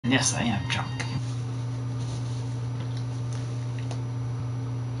Yes, I am drunk.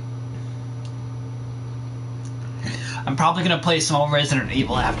 I'm probably gonna play some more Resident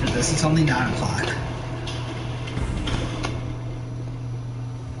Evil after this. It's only 9 o'clock.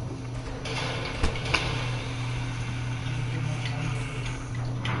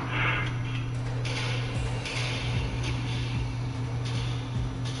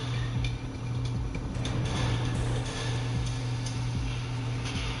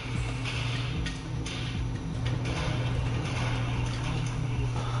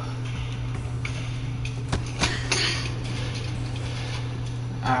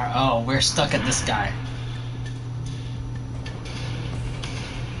 Oh, we're stuck at this guy.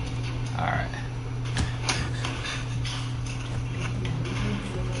 Alright.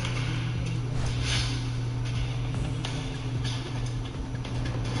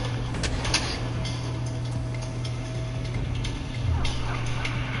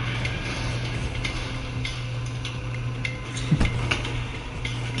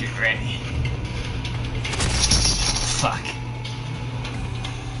 Get ready. Fuck.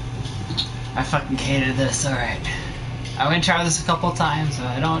 I fucking hated this, alright. I'm gonna try this a couple times, if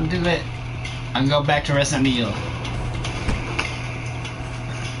I don't do it, I'm gonna go back to Resident Evil.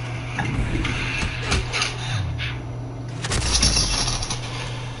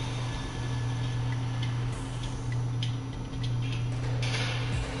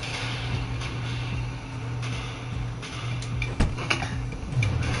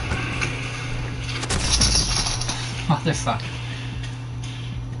 Motherfucker.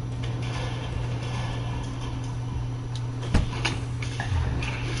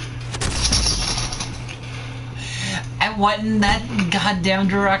 I went in that goddamn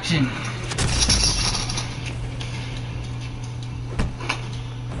direction.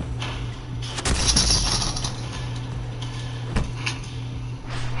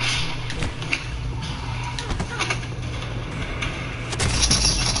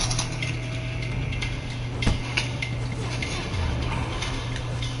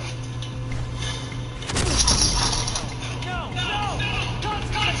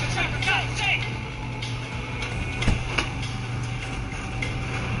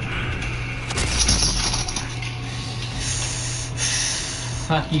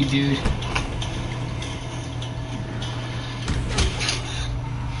 Fuck you, dude.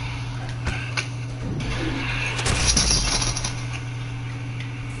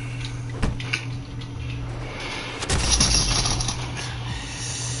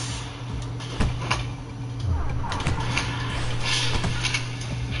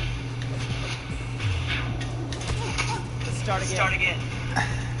 Let's start again.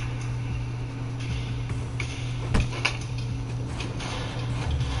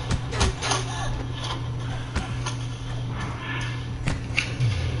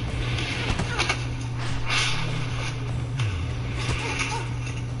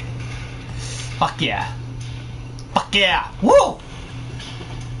 Fuck yeah. Fuck yeah. Woo!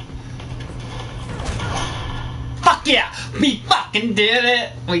 Fuck yeah! We fucking did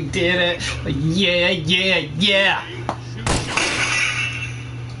it! We did it! Yeah, yeah, yeah!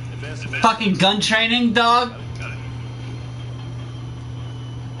 Fucking gun training, dog!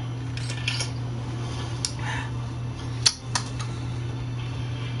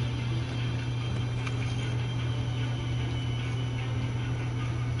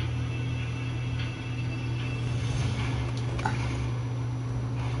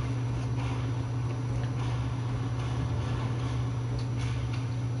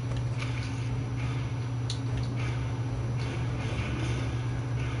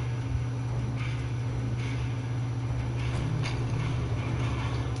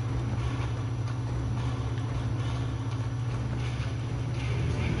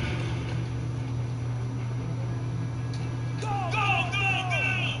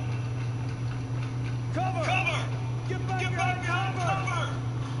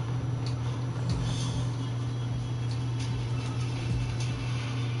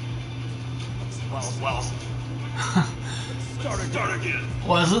 Well. Start again.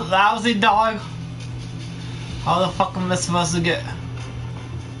 Was it lousy, dog? How the fuck am I supposed to get?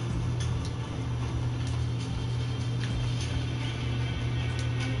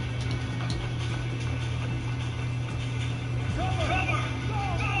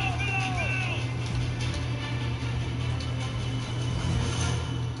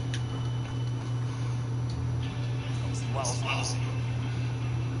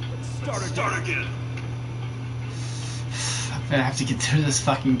 Start again. I'm gonna have to get through this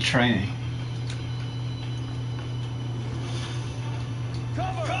fucking training.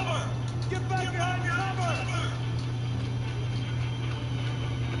 Cover! Get back behind cover!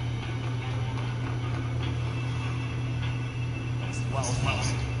 Let's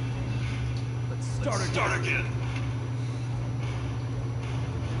start again.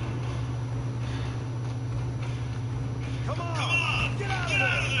 Come on! Get out of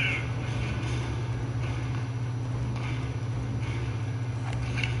there!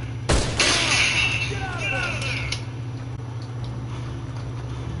 Get out of there!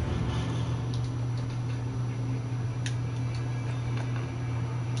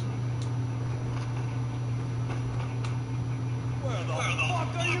 Where the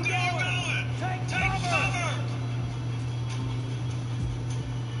fuck are you going? Take cover!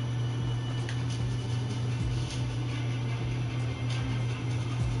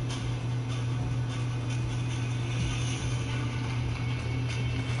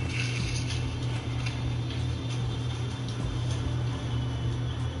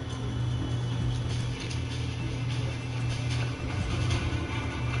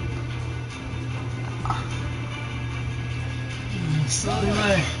 Slowly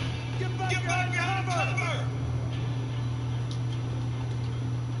away. Get back behind cover!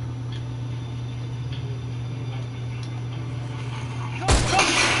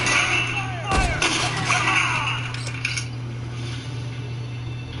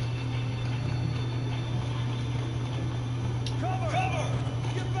 Cover!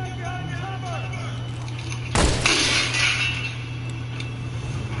 Get back behind cover!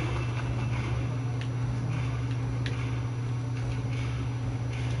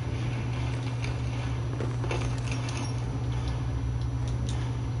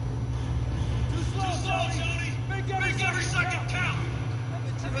 Too slow, Johnny! Make every second count!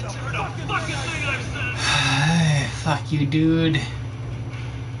 Every fucking thing I've said! Fuck you, dude.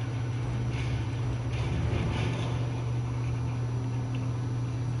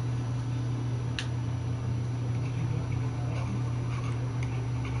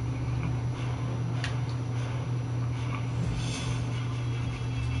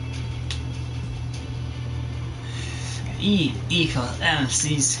 E equals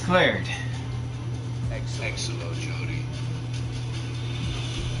MC squared. Excellent, Jody.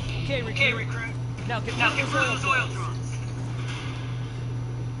 Okay, recruit. Now get rid of those oil drums.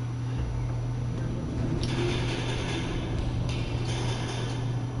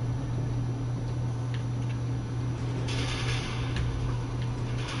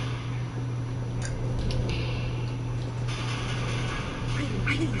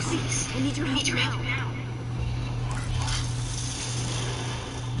 Please, I need your help now.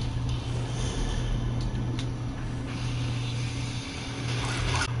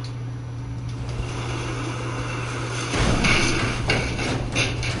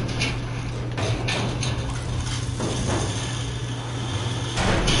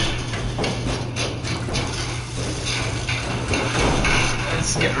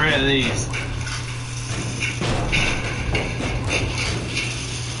 Let's get rid of these.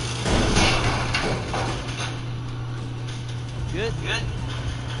 Good.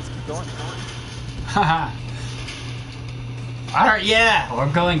 Let's keep going. Haha. Alright, yeah,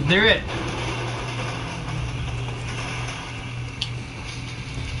 we're going through it.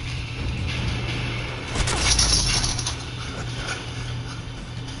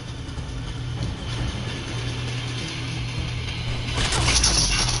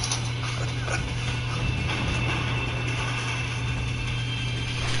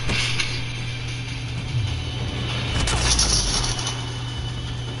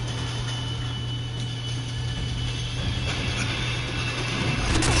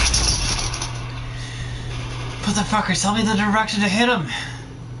 Motherfuckers, tell me the direction to hit him.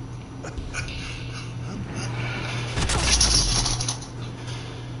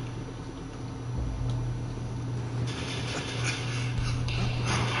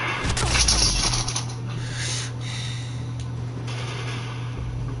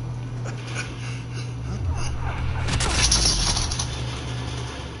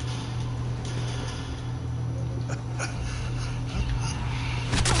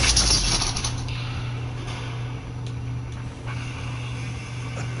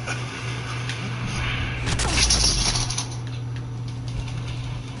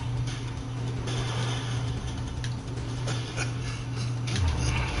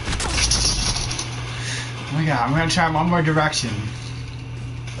 Oh my god, I'm gonna try one more direction.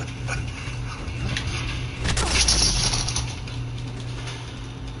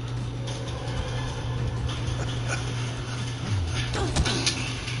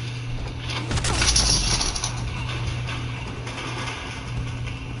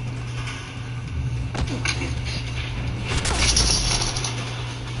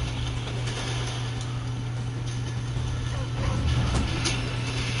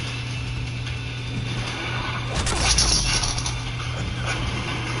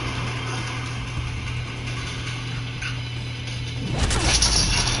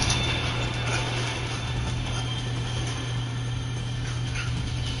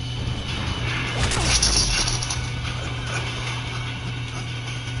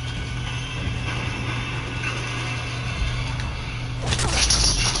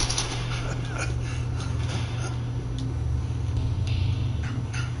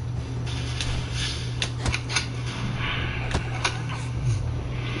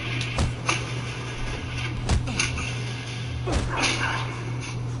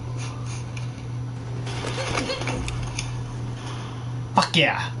 Fuck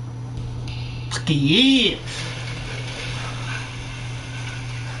yeah. Fuck yeah.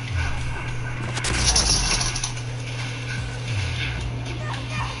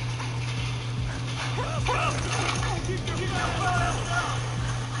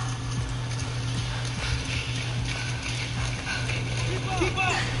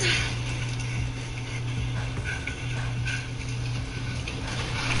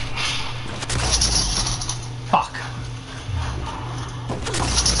 Fuck.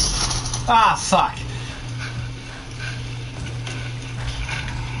 Ah, fuck.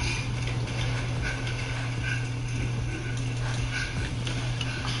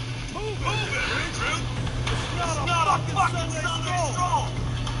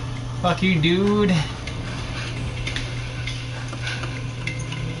 Fuck you, dude.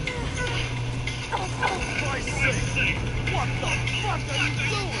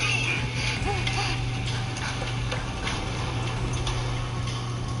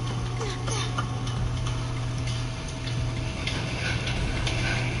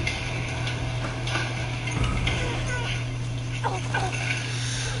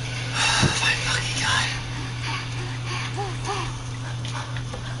 My fucking god.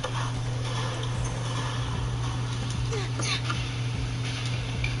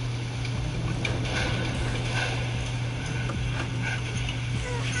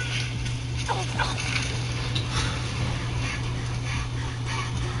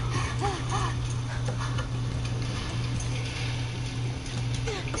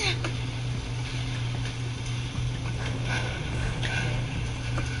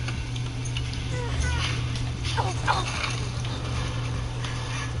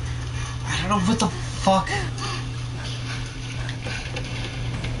 I don't know what the fuck.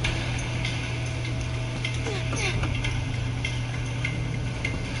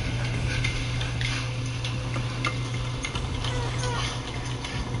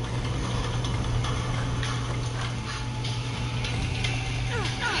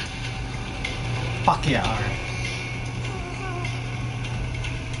 Fuck yeah, alright.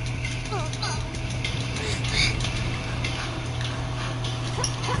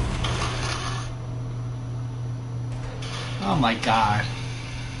 Oh my god.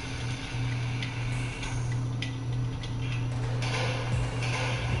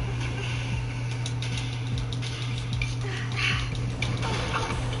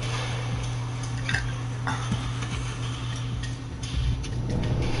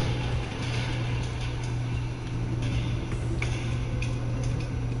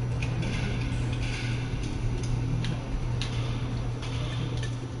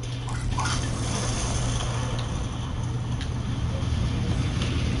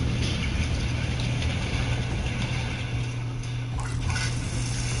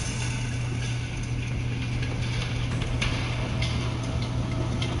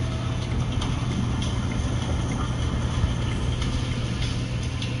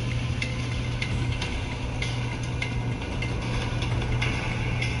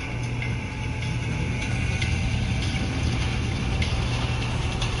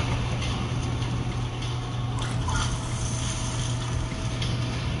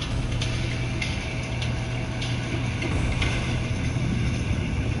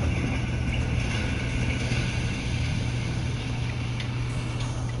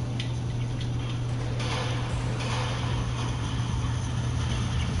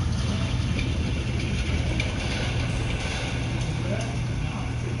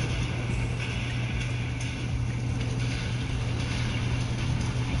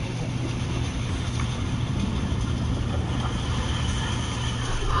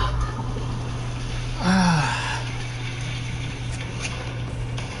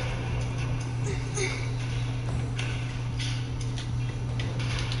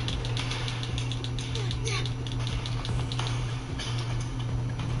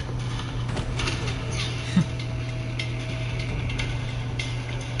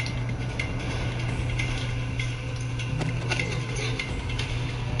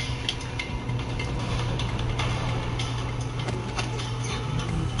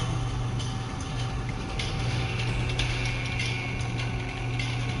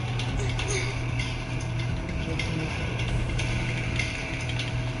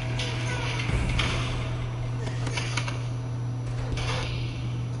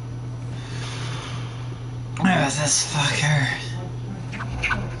 This fucker.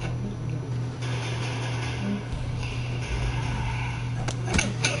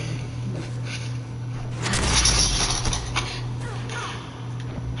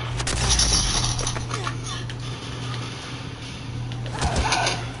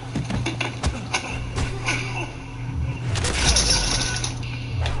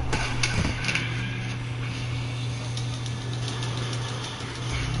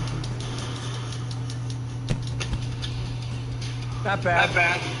 Not bad. Not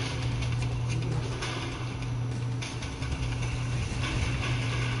bad.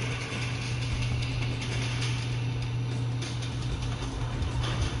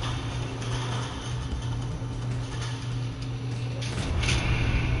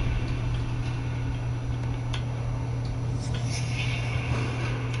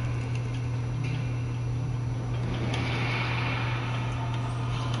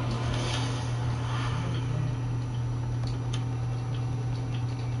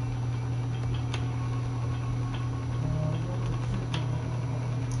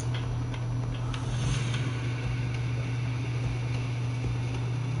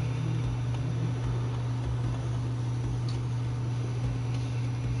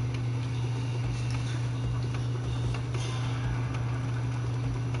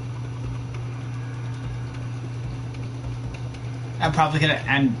 I'm probably gonna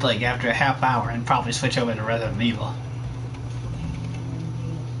end like after a half hour and probably switch over to Resident Evil.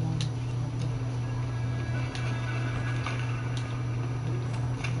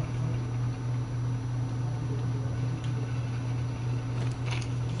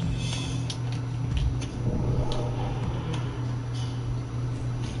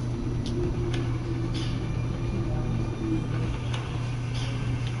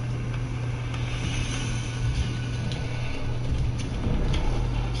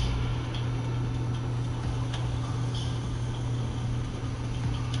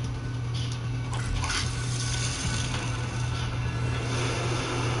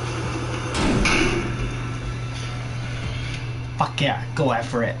 Fuck yeah, go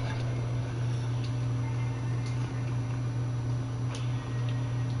after it.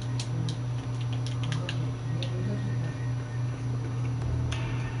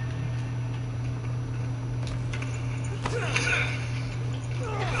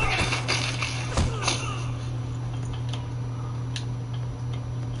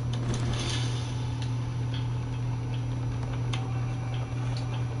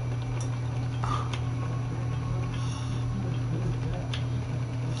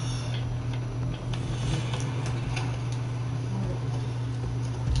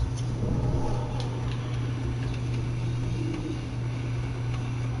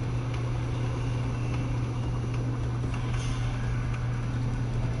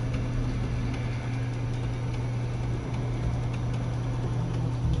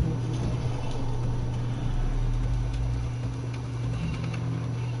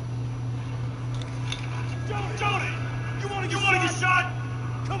 Tony, you want to get shot?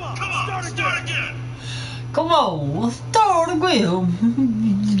 Come on, start again. Come on, start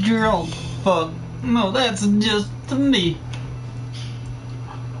again. Drunk fuck. No, that's just me.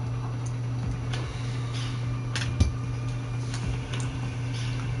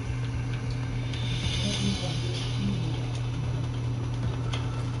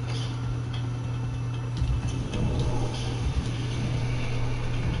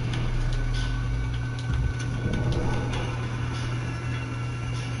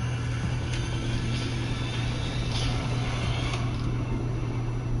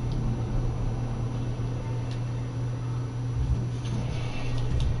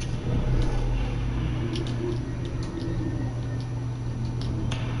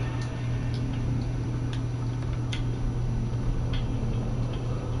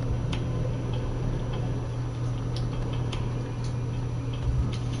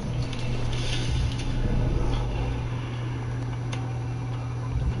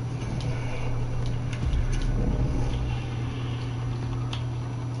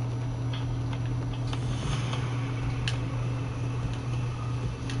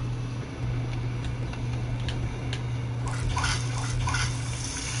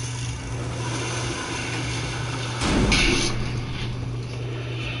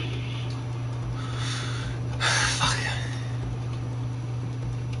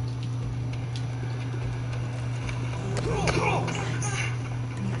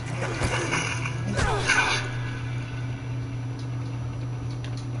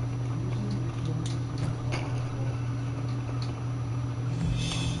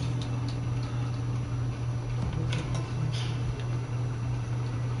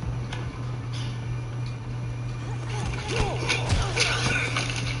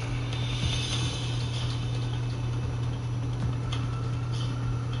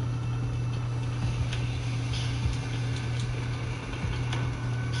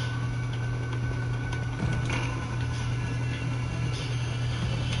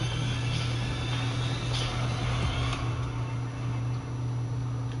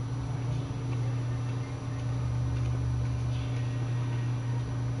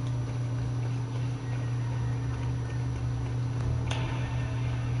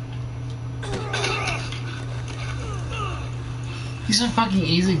 These are fucking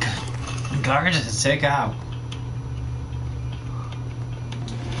easy targets to take out.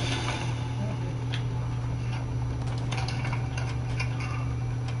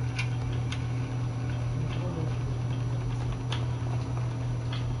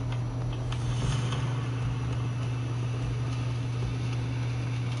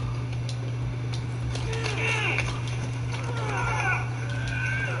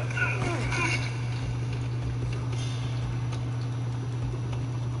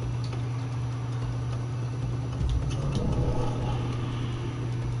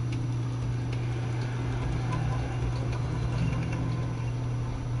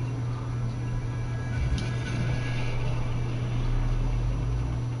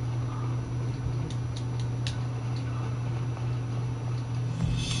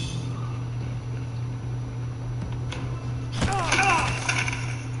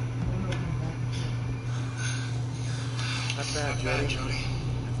 Not bad, Jody.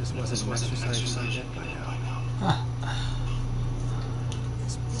 If this wasn't an exercise by now.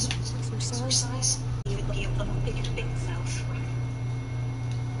 This exercise, you would be able to pick your big self.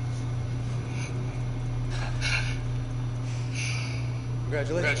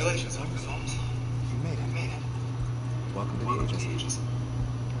 Congratulations, Uncle Holmes. You made it. Welcome to the agency.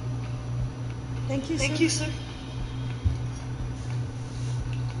 Thank you, sir.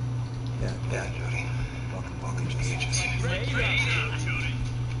 Yeah, Jody. Welcome to the agency. Great job, Jody.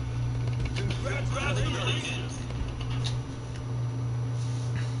 Congratulations.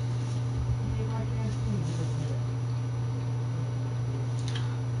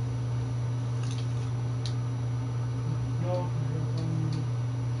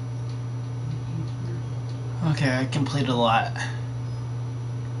 Okay, I completed a lot.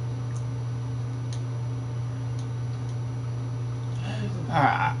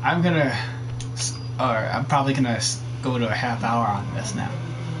 Alright, I'm probably gonna go to a half hour on this now.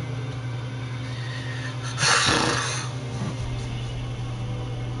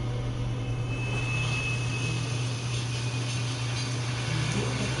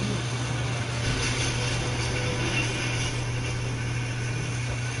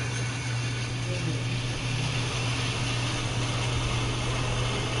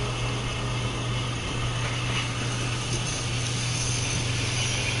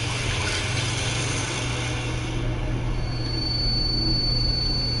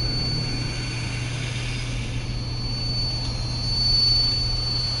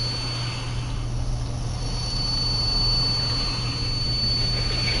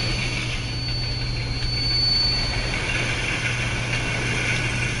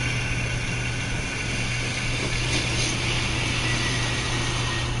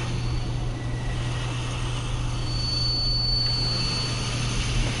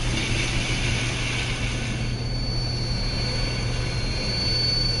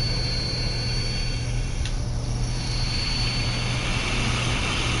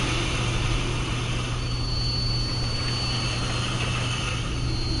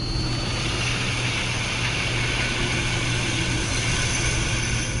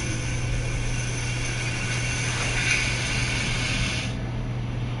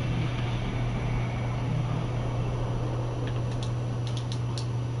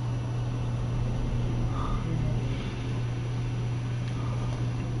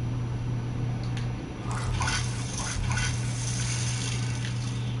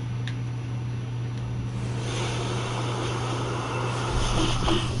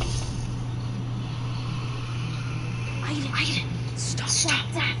 Aiden, stop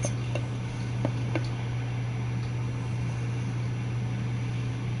that.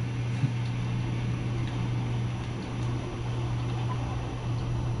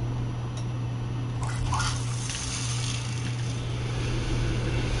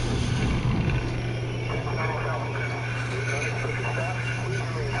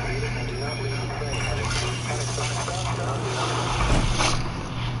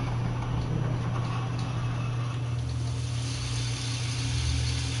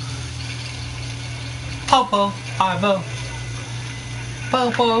 Popo, Pavo.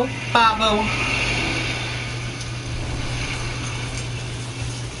 Popo, Pavo.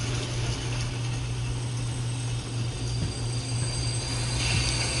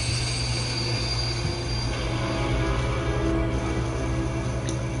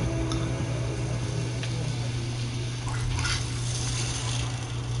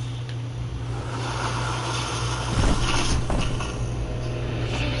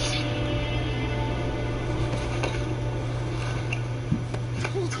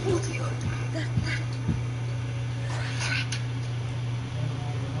 Hold.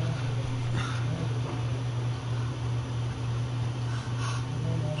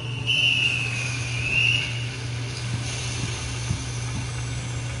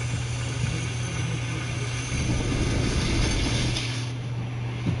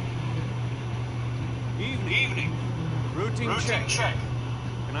 check.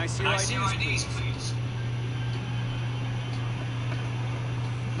 Can I see your IDs, please?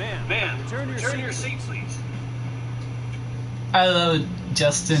 Man, return to your seat, please. Hello,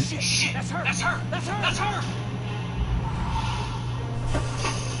 Justin. Shit, that's her.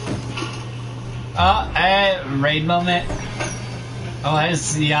 Oh, hey, raid moment. Oh, hey,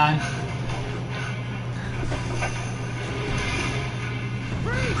 Sion.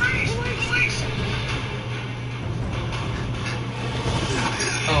 Police!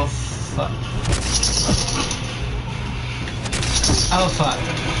 Oh, fuck. Oh, fuck.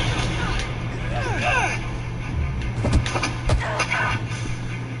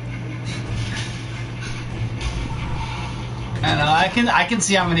 I know, I can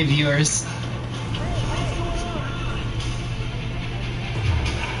see how many viewers.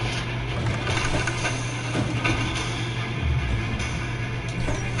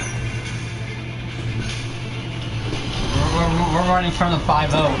 We're running from the 5-0.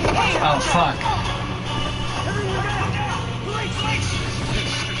 Oh, fuck.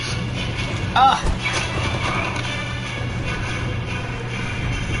 Ah!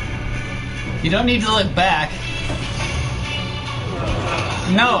 You don't need to look back.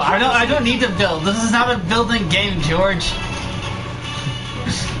 No, I don't need to build. This is not a building game, George.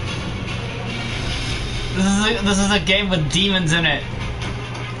 This is a game with demons in it.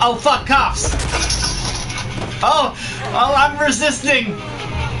 Oh, fuck, cops! Oh, I'm resisting.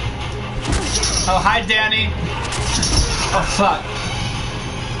 Oh, hi, Danny. Oh, fuck.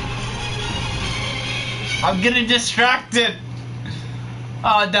 I'm getting distracted.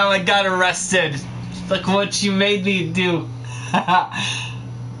 Oh, now I got arrested. Look what you made me do. We'll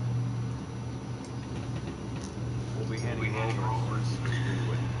be handing you over.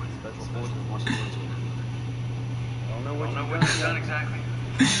 Special forces want to I don't know what you've done exactly.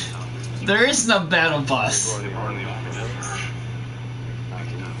 There is no battle bus.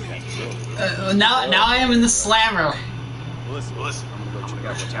 Now I am in the slammer. Listen. I'm gonna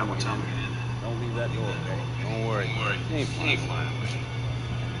go check out what's happening. Don't leave that door, okay? Don't worry. Ain't fine.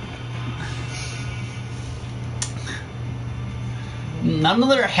 None of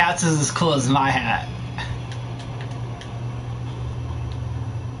their hats is as cool as my hat.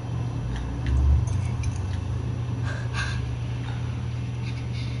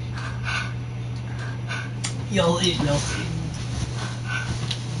 You'll eat no.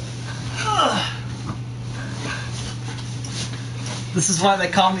 This is why they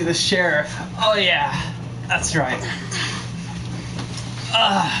call me the sheriff. Oh yeah, that's right.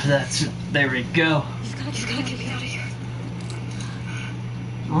 There we go. He's gotta get me out of here.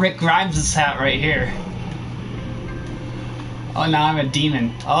 Rick Grimes' hat right here. Oh, now I'm a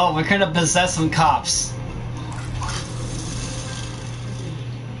demon. Oh, we're gonna possess some cops.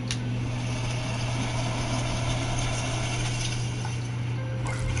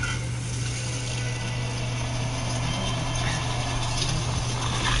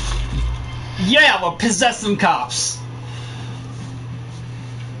 Yeah, we'll possess some cops.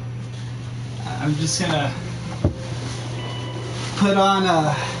 I'm just gonna put on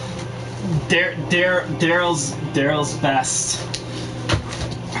Daryl's vest.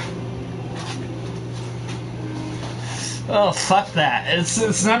 Oh, fuck that!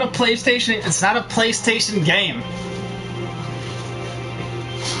 It's not a PlayStation. It's not a PlayStation game.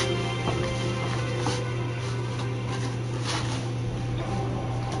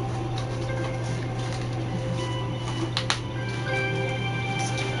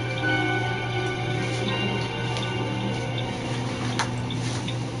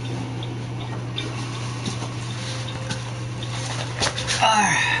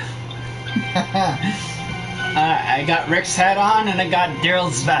 I got Rick's hat on and I got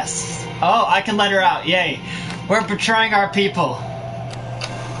Daryl's vest. Oh, I can let her out. Yay. We're betraying our people.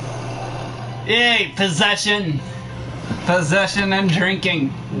 Yay, possession. Possession and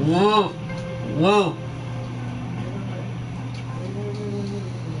drinking. Woo. Woo.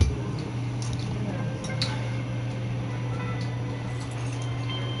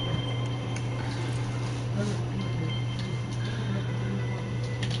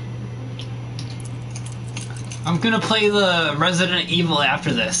 I'm gonna play the Resident Evil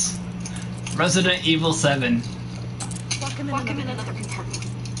after this. Resident Evil 7. Lock him in another compartment.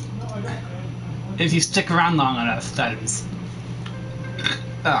 If you stick around long enough, that is.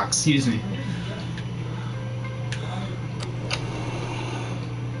 Oh, excuse me.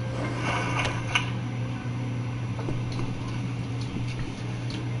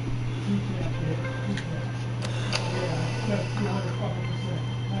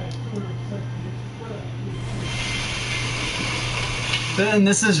 And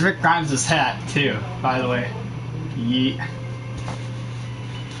this is Rick Grimes' hat, too, by the way. Yeet.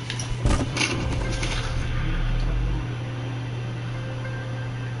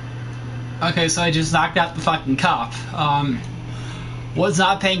 Okay, so I just knocked out the fucking cop. Was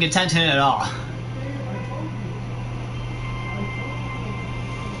not paying attention at all.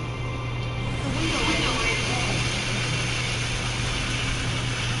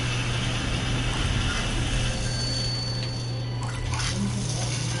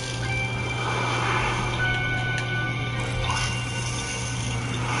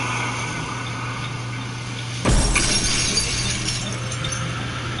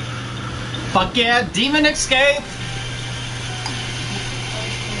 Fuck yeah, demon escape!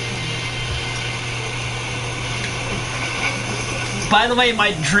 By the way,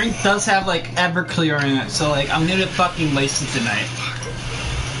 my drink does have like Everclear in it, so like I'm gonna fucking waste it tonight.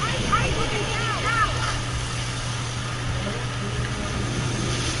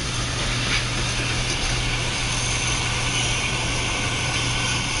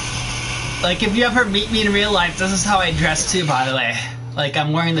 Like if you ever meet me in real life, this is how I dress too, by the way. Like,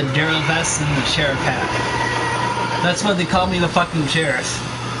 I'm wearing the Daryl vest and the sheriff hat. That's why they call me the fucking sheriff.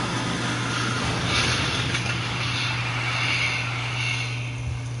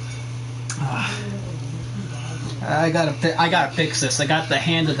 I gotta fix this. I got the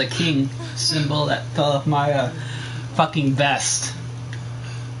hand of the king symbol that fell off my fucking vest.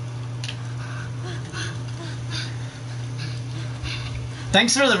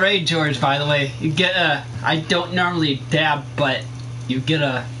 Thanks for the raid, George, by the way. You get a... I don't normally dab, but... You get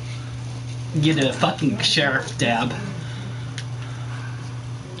a fucking sheriff dab. I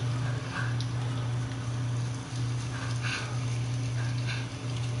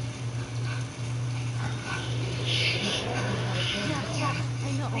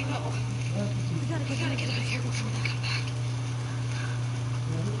know. We gotta get out of here before they come back.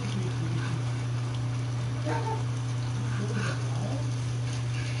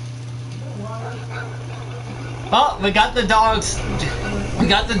 Oh, we got the dogs. We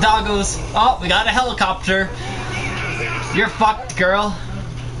got the doggos. Oh, we got a helicopter. You're fucked, girl.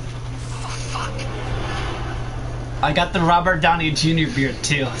 I got the Robert Downey Jr. beard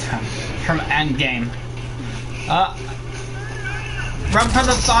too from Endgame. Run from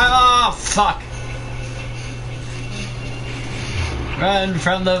the fire! Oh, fuck! Run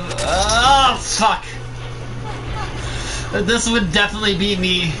from the... Oh, fuck! This would definitely be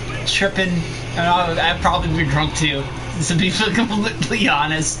me tripping, and I'd probably be drunk too, to be completely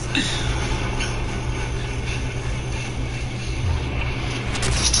honest.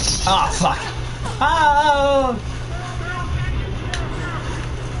 Oh, fuck. Oh!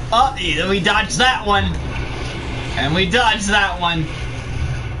 Oh, we dodged that one. And we dodged that one.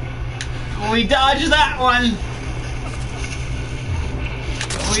 We dodged that one.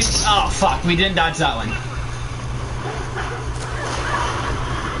 Oh, fuck. We didn't dodge that one.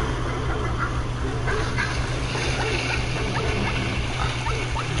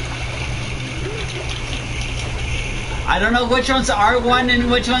 I don't know which one's R1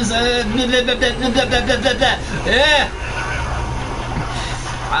 and which one's I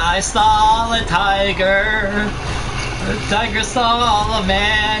saw a tiger. The tiger saw a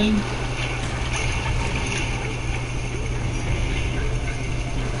man.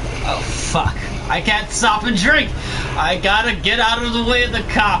 Oh fuck. I can't stop and drink. I gotta get out of the way of the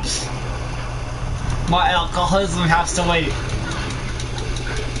cops. My alcoholism has to wait.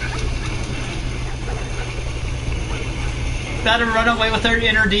 Gotta run away with our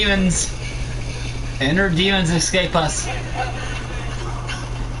inner demons. Inner demons escape us.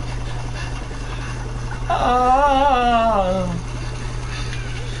 Oh.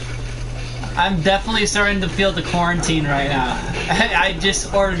 I'm definitely starting to feel the quarantine right now. I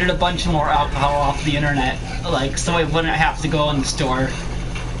just ordered a bunch more alcohol off the internet, like, so I wouldn't have to go in the store.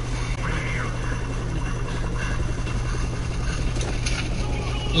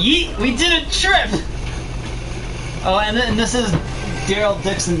 Yeet! We did a trip! Oh, and this is Daryl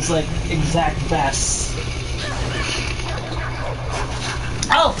Dixon's, like, exact vest.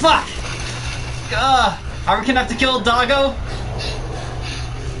 Oh, fuck! Are we gonna have to kill a doggo?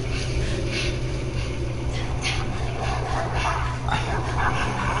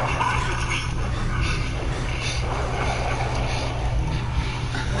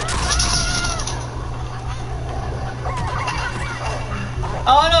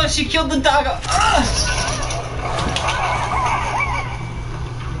 Oh no, she killed the doggo!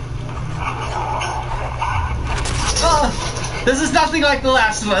 This is nothing like The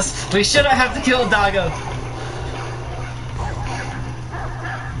Last of Us. We shouldn't have to kill a doggo.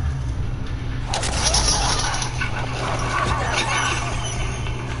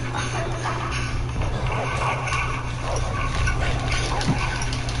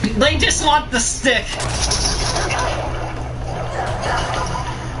 They just want the stick.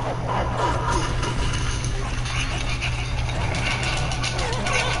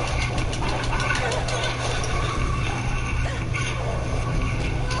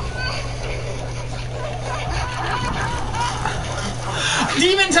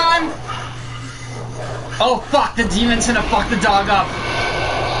 Demon time! Oh fuck, the demon's gonna fuck the dog up.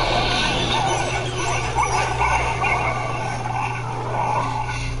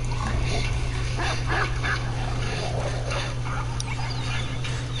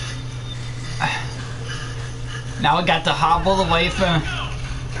 Now we got to hobble away from...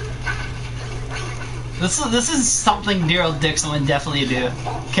 This is something Daryl Dixon would definitely do.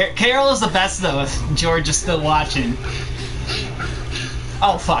 Carol is the best though if George is still watching.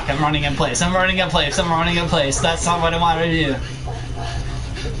 Oh fuck, I'm running in place. I'm running in place. I'm running in place. That's not what I wanted to do.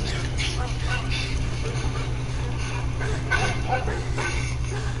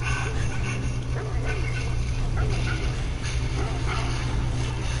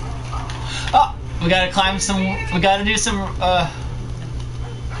 Oh, we gotta climb some. We gotta do some.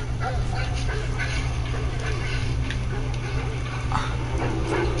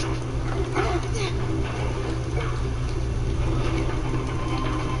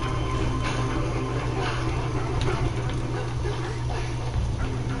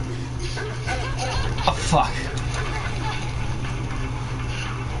 Oh fuck.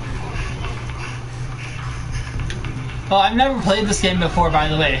 Oh, I've never played this game before, by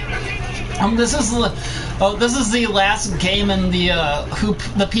the way. This is the last game in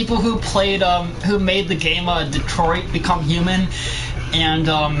the people who played who made the game Detroit Become Human and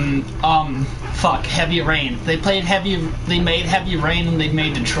fuck, Heavy Rain. They made Heavy Rain and they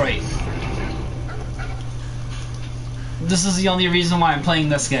made Detroit. This is the only reason why I'm playing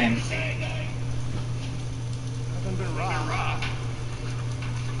this game.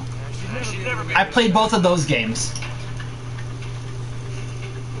 I played both of those games.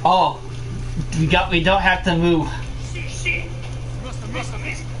 Oh, we don't have to move.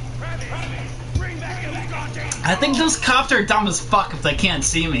 I think those cops are dumb as fuck if they can't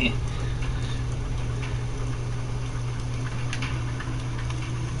see me.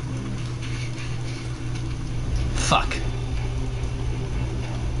 Fuck.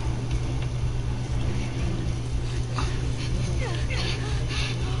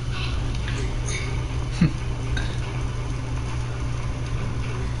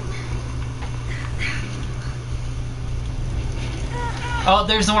 Oh,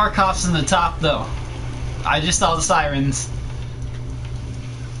 there's more cops in the top, though. I just saw the sirens.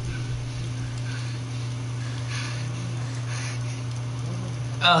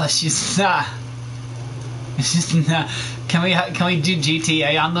 She's not. She's not. Can we do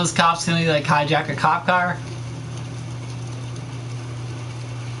GTA on those cops? Can we like hijack a cop car?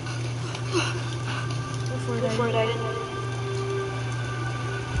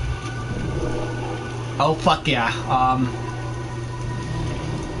 Oh fuck yeah.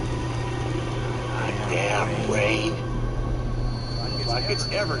 Damn rain. Like it's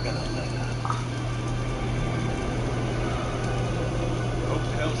ever gonna let up. Hope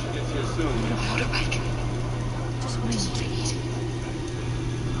the hell she gets here soon. How to make it. Just wait, please.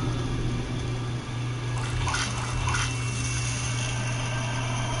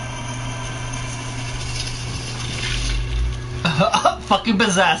 Fucking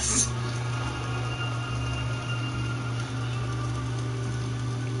possessed.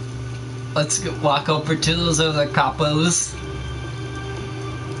 Let's go walk over to those other capos.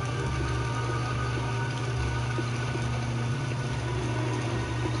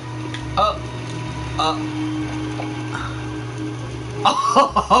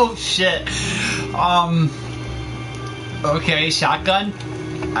 Oh shit. Okay, shotgun.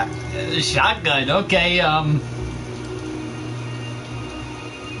 Shotgun. Okay.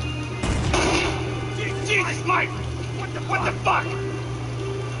 Jesus, Mike! What the fuck?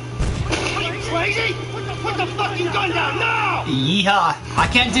 Are you crazy? Put the fucking gun down now! Yeehaw! I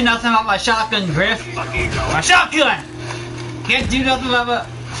can't do nothing about my shotgun, Griff. My shotgun! Can't do nothing about my...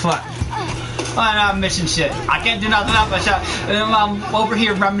 Fuck. Oh, no, I'm missing shit. I can't do nothing about my shot. I'm over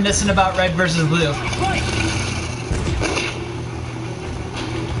here reminiscing about Red versus Blue.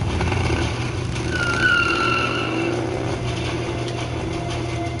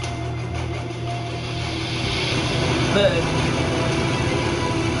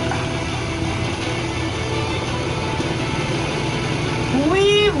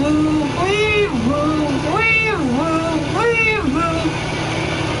 Wee woo, wee woo, wee woo, wee woo.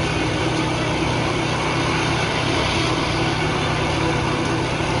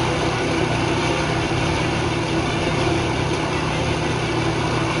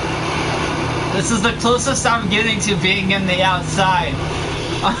 This is the closest I'm getting to being in the outside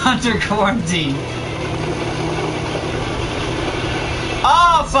under quarantine.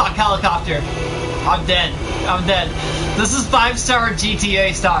 Oh fuck, helicopter. I'm dead. I'm dead. This is 5-star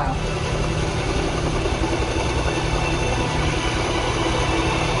GTA style.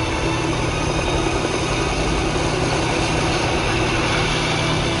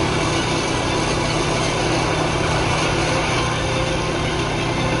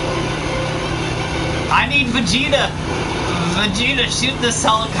 Vegeta! Vegeta, shoot this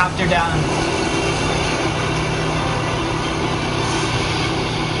helicopter down.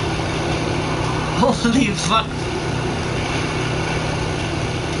 Holy fuck.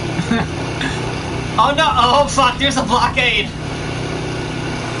 Oh no, oh fuck, there's a blockade.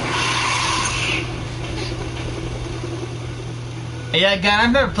 Yeah, again,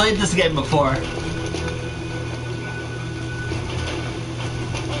 I've never played this game before.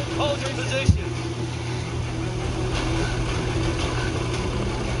 Hold your position.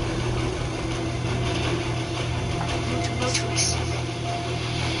 No choice.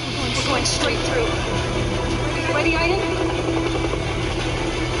 We're going straight through. Ready, Aiden?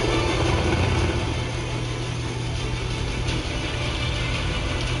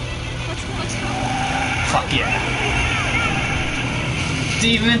 Let's go. Fuck yeah.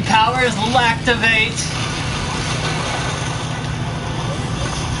 Demon powers will activate.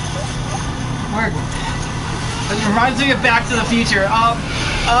 It reminds me of Back to the Future. Up.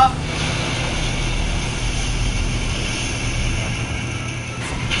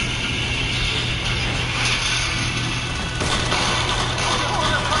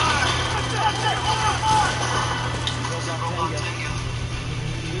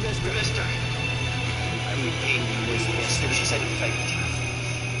 Mister. I repeat, this is a fate.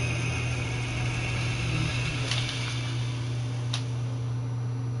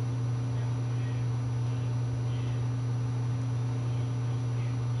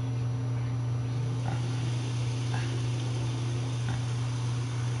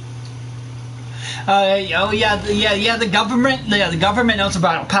 Oh yeah. The government knows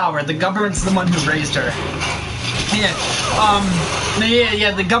about power. The government's the one who raised her. Yeah.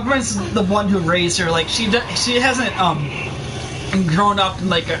 The government's the one who raised her. Like she hasn't grown up in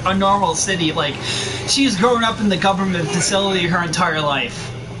like a normal city. Like she's grown up in the government facility her entire life.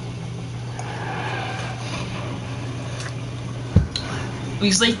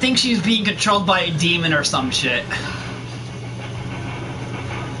 Because they think she's being controlled by a demon or some shit.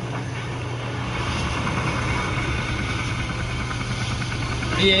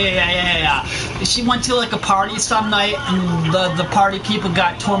 Yeah. She went to like a party some night, and the party people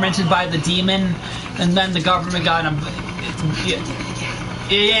got tormented by the demon, and then the government got him. Yeah.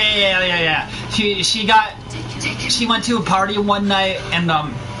 She went to a party one night, and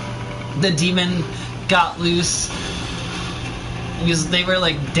the demon got loose because they were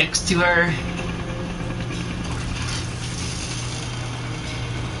like dicks to her.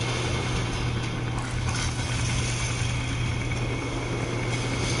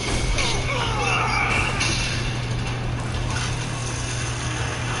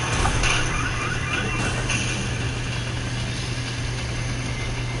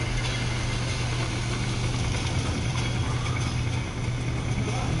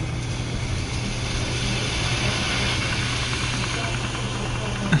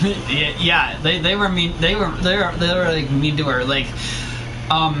 Yeah, they were mean. They were like mean to her. Like,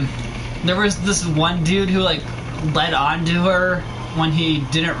 there was this one dude who like led on to her when he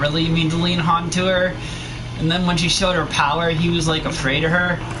didn't really mean to lean on to her, and then when she showed her power, he was like afraid of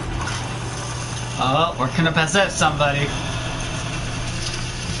her. Oh, we're gonna possess somebody.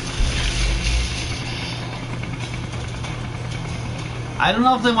 I don't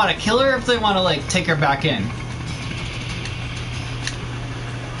know if they want to kill her or if they want to like take her back in.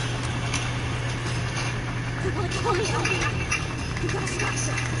 You gotta stop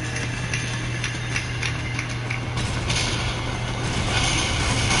something.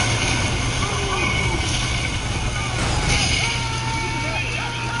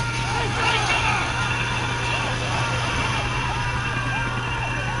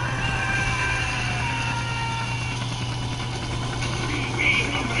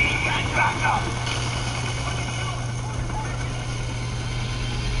 Back up.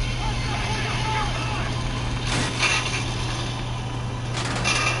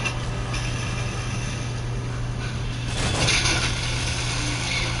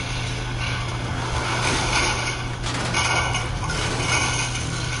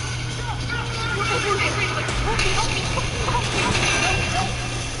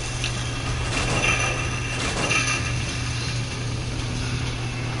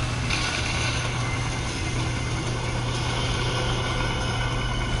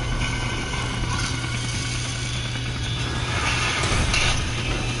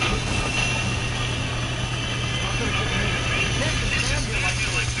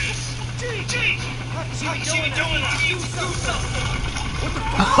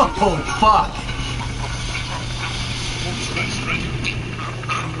 Oh fuck!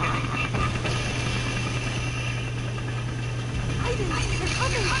 Aiden, they're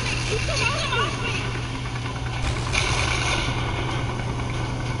coming. Keep them off me.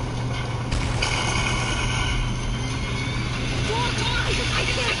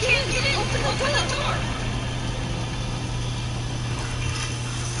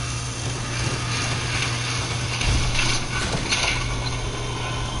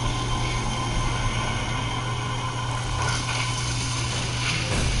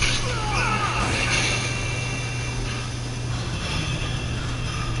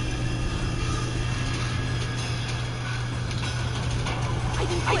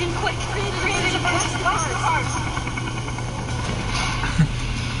 and quick. Create a device parts.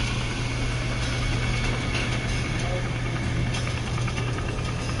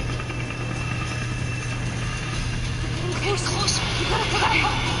 Getting closer. You gotta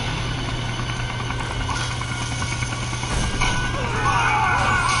help.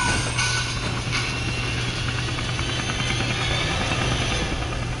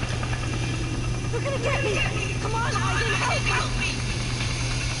 They're gonna get me. Come on, Aiden, help me.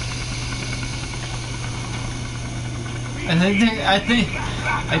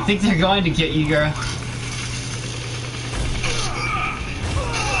 I think they're going to get you, girl.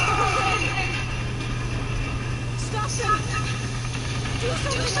 Stop them. Do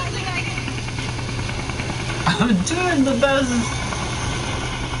something, Aiden. I'm doing the best.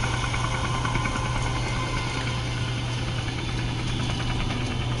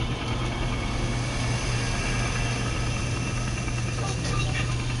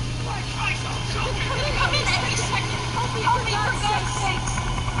 Come in every second. Help me, for God's sake.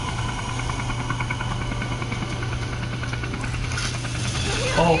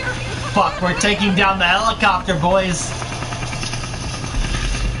 Oh, fuck, we're taking down the helicopter, boys.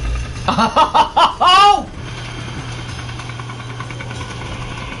 Oh!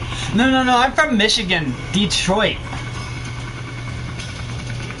 No, I'm from Michigan, Detroit.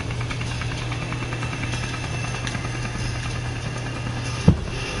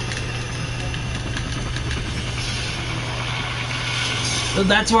 So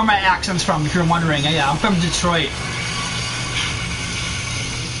that's where my accent's from, if you're wondering. Yeah, I'm from Detroit.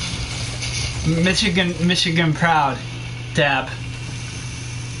 Michigan proud. Dab.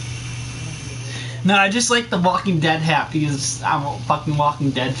 No, I just like the Walking Dead hat because I'm a fucking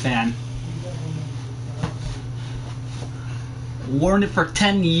Walking Dead fan. Worn it for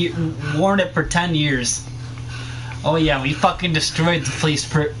 10 years. Oh yeah, we fucking destroyed the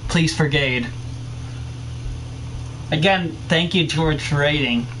police brigade. Again, thank you, George, for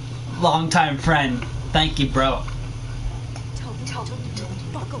raiding. Longtime friend. Thank you, bro. Tell them,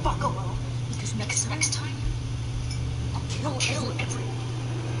 buckle. Because next time, I'll kill everyone.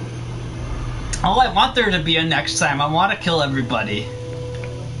 Oh, I want there to be a next time. I want to kill everybody.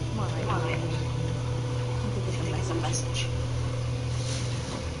 Come on. I think this is a message.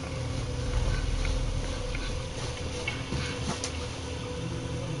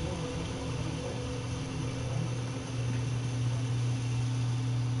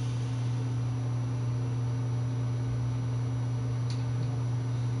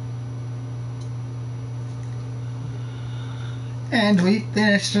 And we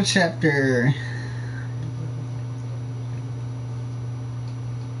finished the chapter.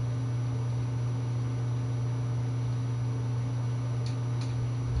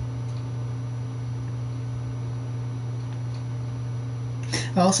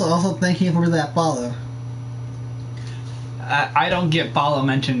 Also, thank you for that follow. I don't get follow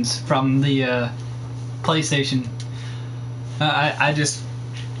mentions from the PlayStation. I just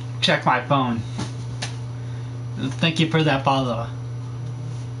check my phone. Thank you for that follow.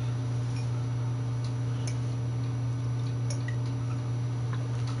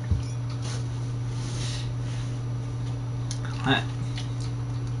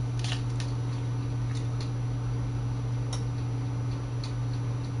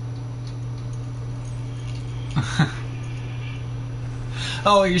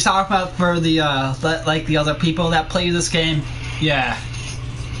 Oh, you're talking about for the like the other people that play this game? Yeah.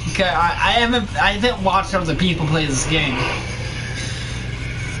 Okay, I haven't watched other people play this game.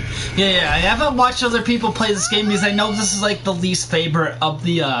 Yeah, I haven't watched other people play this game because I know this is like the least favorite of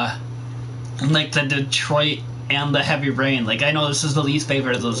the like the Detroit and the Heavy Rain. Like I know this is the least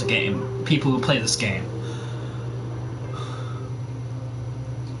favorite of those people who play this game.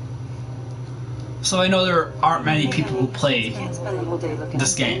 So I know there aren't many people who play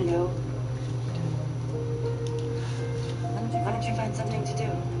this game. Why don't you find something to do?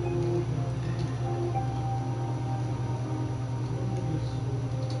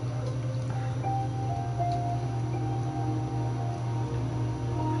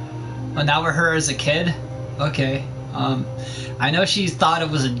 Well, now we're her as a kid? Okay. I know she thought it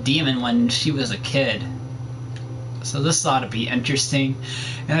was a demon when she was a kid. So this ought to be interesting.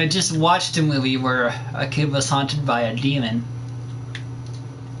 And I just watched a movie where a kid was haunted by a demon.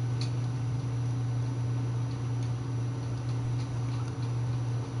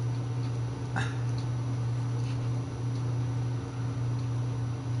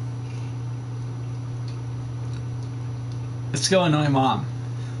 Let's go annoy Mom.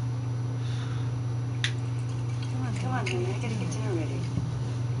 Come on, honey. I gotta get dinner ready.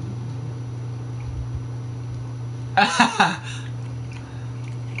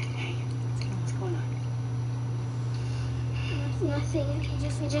 nothing.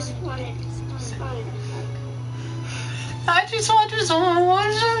 I just wanted a hug. I just want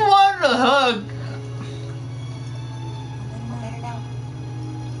a hug.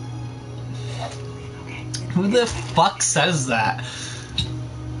 Who the fuck says that?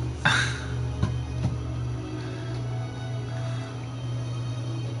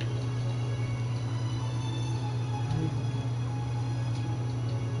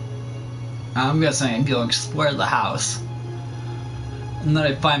 I'm guessing I go explore the house. And then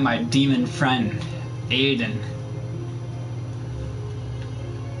I find my demon friend, Aiden.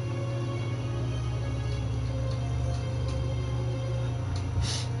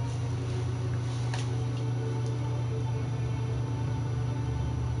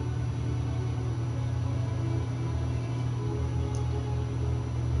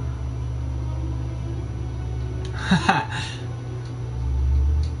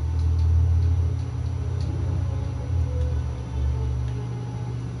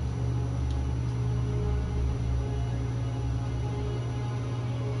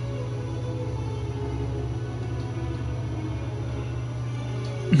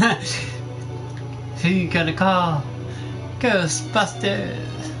 Who you gonna call? Ghostbusters!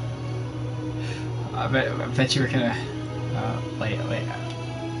 I bet you were gonna... wait.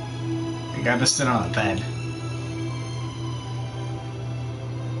 I gotta sit on the bed.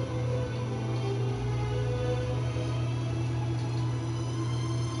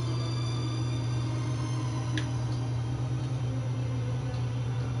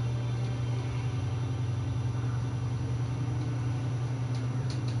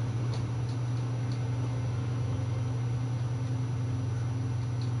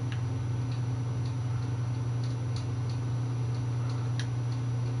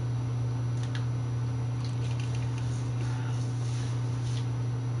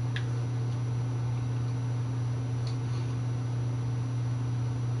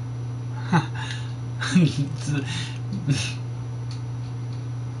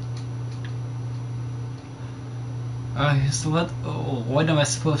 So what am I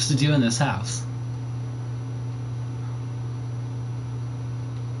supposed to do in this house?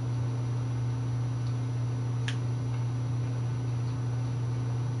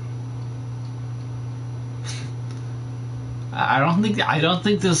 I don't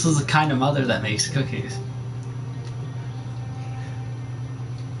think this is the kind of mother that makes cookies.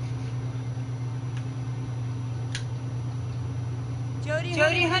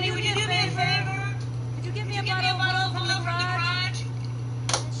 Jody, honey, would you do me a favor? Could you give me a bottle from the garage?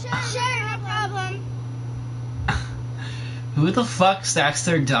 Sure, no problem. Who the fuck asks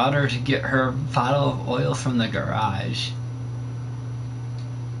their daughter to get her bottle of oil from the garage?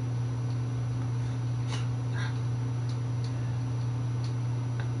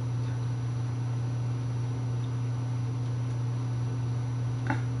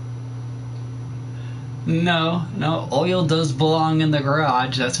 No, oil does belong in the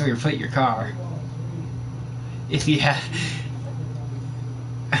garage. That's where you put your car. If you have...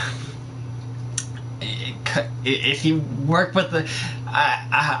 if you work with the...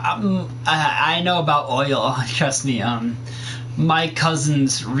 I know about oil, trust me. My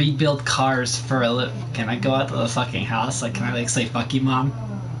cousins rebuild cars for a living. Can I go out to the fucking house? Like, can I, like, say fuck you, Mom?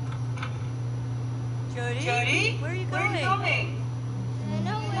 Jody? Where are you going?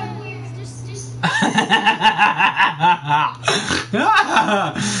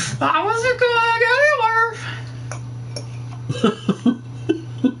 I wasn't going anywhere.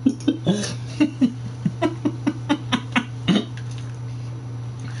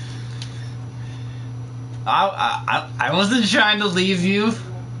 I wasn't trying to leave you.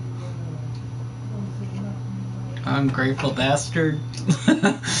 Ungrateful bastard.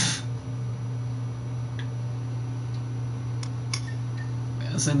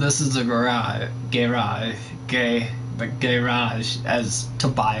 So this is a garage, as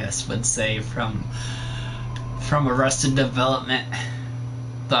Tobias would say from Arrested Development.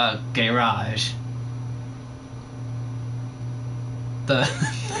 The garage. The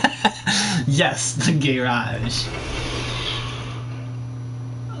yes, the garage.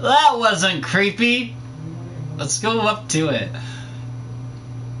 That wasn't creepy. Let's go up to it.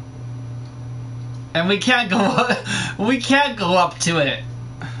 And we can't go up to it.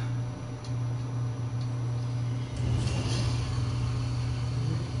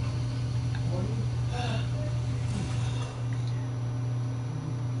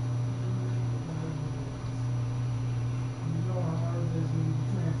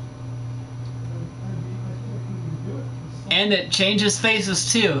 And it changes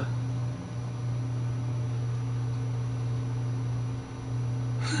faces too.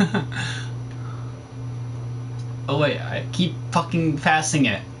 Oh wait, I keep fucking passing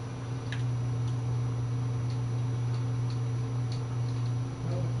it.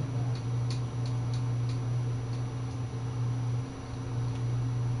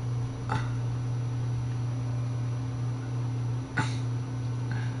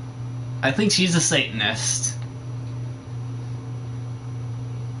 I think she's a Satanist.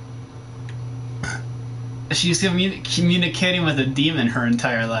 She's communicating with a demon her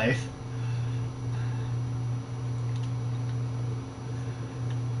entire life.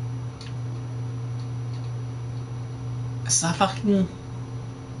 It's not fucking...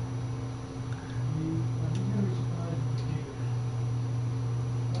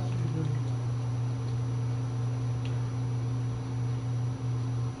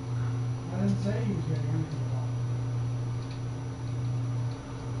 I didn't say he was getting anything wrong.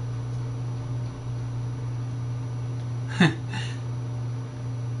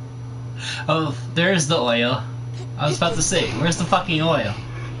 Oh, there's the oil. I was about to say, where's the fucking oil?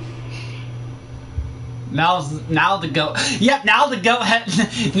 Now the goat. Yep, now the goat head.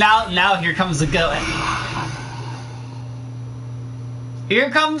 Now here comes the goat head. Here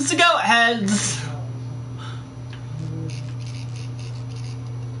comes the goat heads.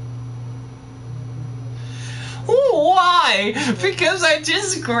 Why? Because I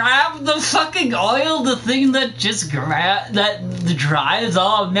just grabbed the fucking oil, the thing that just that drives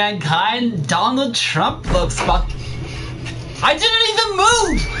all of mankind. Donald Trump looks fucking. I didn't even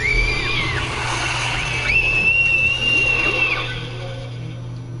move.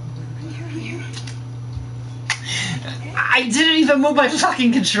 I didn't even move my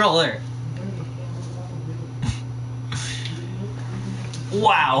fucking controller.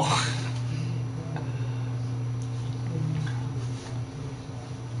 Wow.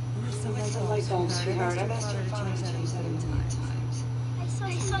 Where's the light bulb, sweetheart? I've asked your father to change that a million times. I saw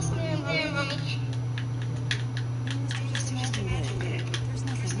something there, Mommy. Just imagine it. There's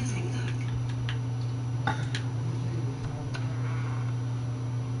nothing, look.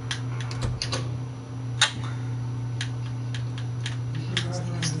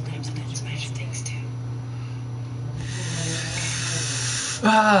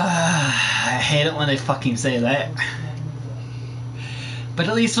 I hate it when they fucking say that. But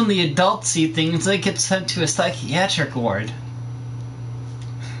at least when the adults see things, they get sent to a psychiatric ward.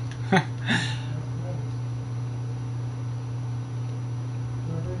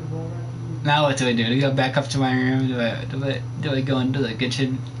 Now what do I do? Do I go back up to my room? Do I go into the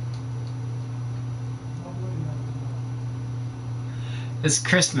kitchen? It's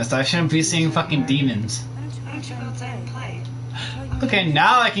Christmas. I shouldn't be seeing fucking demons. Why don't you go outside and play? Okay,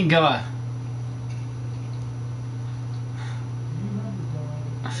 now I can go.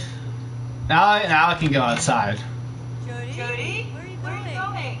 Now I can go outside. Jody? Where are you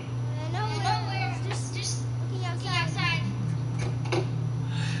going? Nowhere. Just looking outside.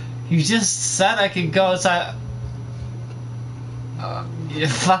 You just said I could go outside. You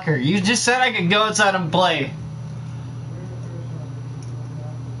fucker. You just said I could go outside and play.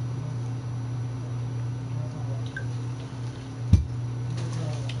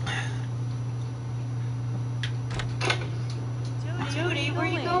 Jody, where are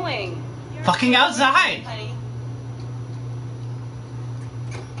you going? Fucking outside. Honey.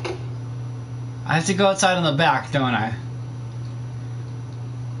 I have to go outside in the back, don't I?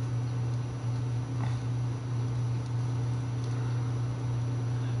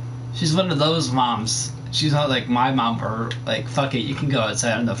 She's one of those moms. She's not like my mom, or like, fuck it, you can go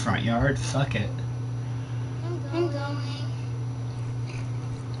outside in the front yard. Fuck it. I'm going.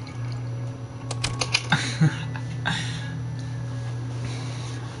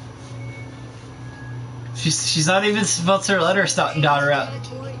 She's not even supposed to let her daughter out. And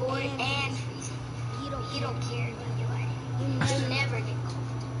you don't care, you never get cold.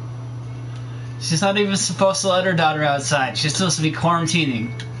 She's not even supposed to let her daughter outside. She's supposed to be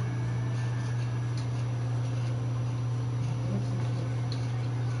quarantining.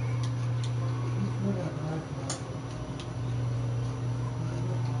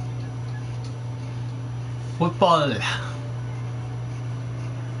 Football.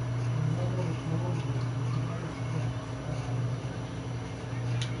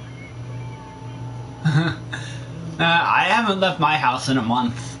 I haven't left my house in a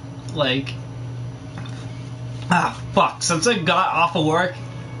month. Like, fuck. Since I got off of work,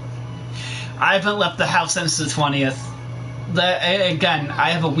 I haven't left the house since the 20th. Again,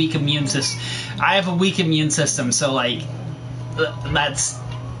 I have a weak immune system. So like, that's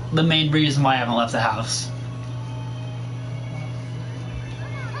the main reason why I haven't left the house.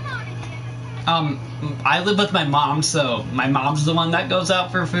 I live with my mom, so my mom's the one that goes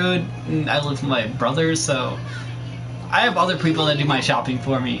out for food, and I live with my brother, so I have other people that do my shopping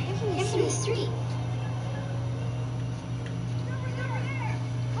for me. Him from the street.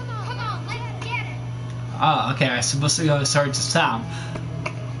 Come on, let's get it. Oh, okay. I'm supposed to go towards the sound.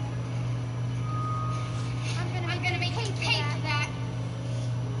 I'm gonna make you pay for that.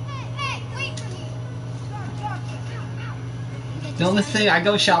 Hey, wait for me. The only thing I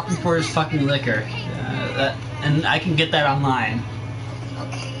go shopping for is fucking liquor, and I can get that online.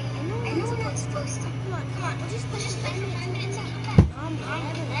 Okay, I know we're not supposed to. Come on, we'll just spend 5 minutes and come back. I'm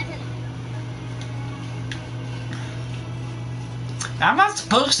 11. I'm not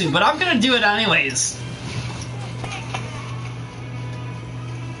supposed to, but I'm gonna do it anyways.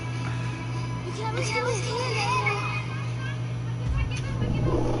 Let's do it.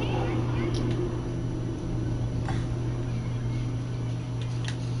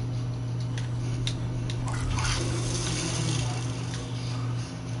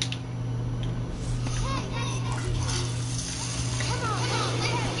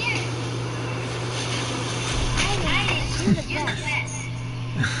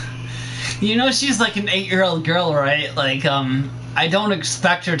 You know she's like an 8-year-old girl, right? Like, I don't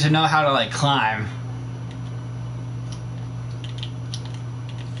expect her to know how to, like, climb.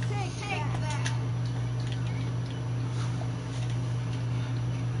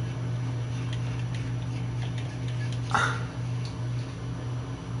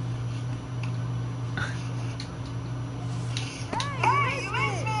 Hey, you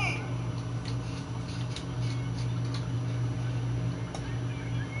missed me!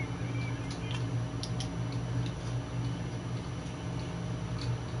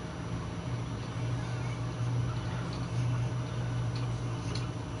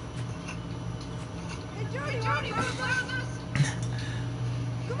 Hey, Jody, what about this?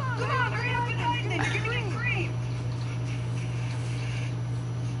 Come on, hurry up and hide then. You're gonna get creamed.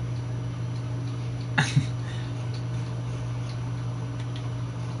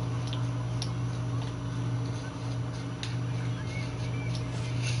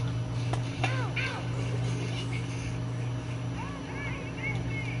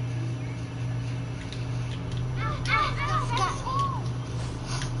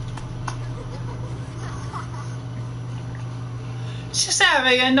 She's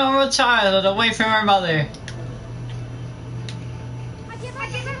having a normal childhood away from her mother.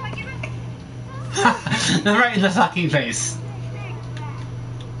 Right in the fucking face.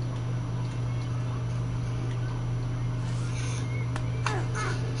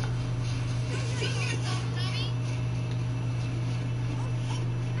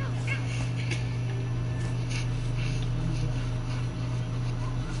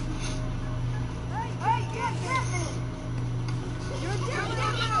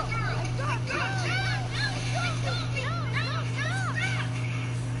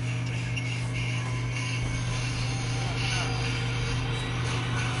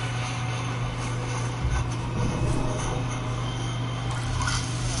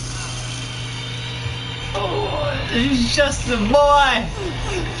 He's just a boy!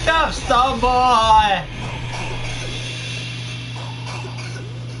 Just a boy!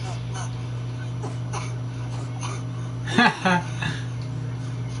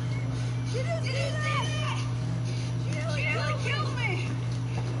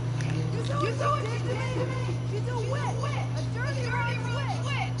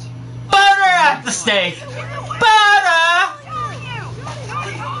 Butter at the stake! Butter!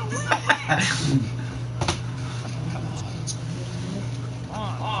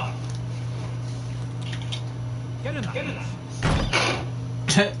 Get in there.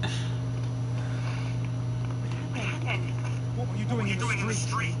 What were you doing in the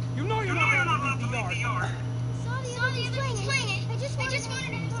street? You know you're not allowed to leave the yard. Saw the others playing it. I just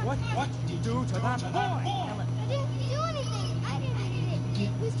wanted to... What did you do to that boy? I didn't do anything. I didn't. He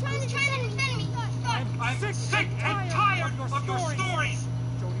was trying to defend me. I'm sick and tired of your stories.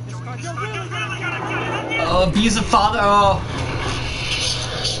 Jody, this time you're really gonna get it. Oh, abusive father. Oh.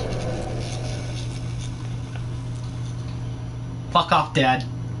 Fuck off, Dad.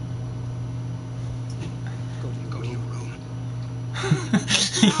 Go to your room.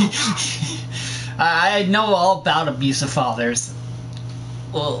 I know all about abusive fathers.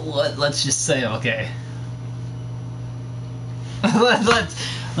 Well, let's just say okay. let's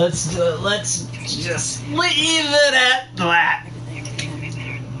just leave it at that.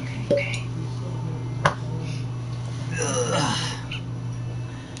 Ugh.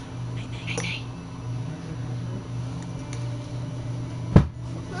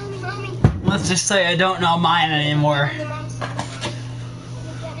 Let's just say I don't know mine anymore.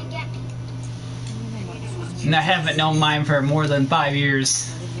 And I haven't known mine for more than 5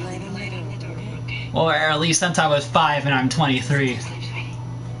 years. Or at least since I was 5 and I'm 23.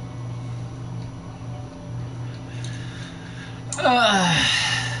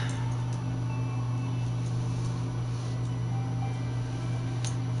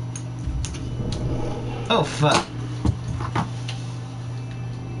 Oh fuck.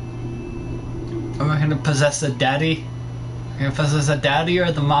 Am I gonna possess the daddy? Am I gonna possess the daddy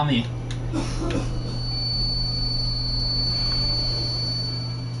or the mommy?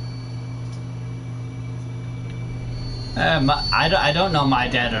 I don't know my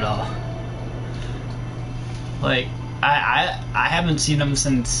dad at all. Like, I haven't seen him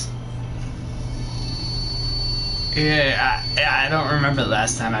since... Yeah, I don't remember the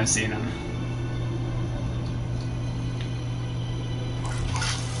last time I've seen him.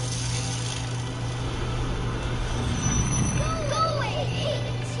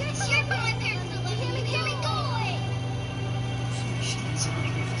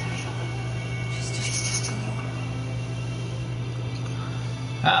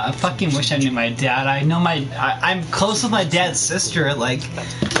 I fucking wish I knew my dad. I'm close with my dad's sister, like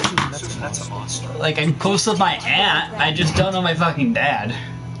I'm close with my aunt. I just don't know my fucking dad.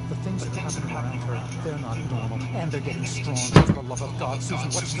 The things that happen around her, they're not normal, and they're getting stronger. For the love of God, Susan,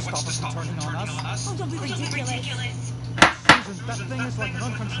 what's to stop us from turning on us? Oh, don't be ridiculous. Susan, that thing is like an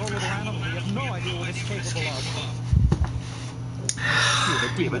uncontrollable animal. We have no idea what it's capable of.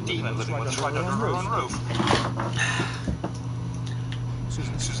 We have a demon living with us right under our own roof.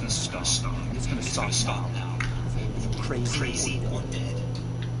 Susan, it's gonna stop. It's gonna stop now. Crazy or dead.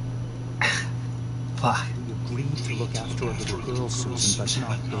 Fuck. We agreed to look after a little girl, Susan, but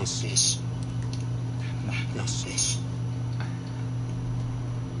not this. Not this.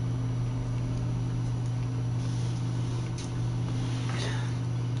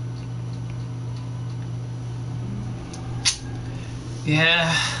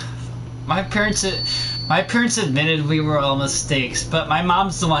 Yeah, my parents admitted we were all mistakes, but my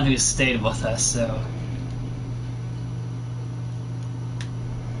mom's the one who stayed with us, so.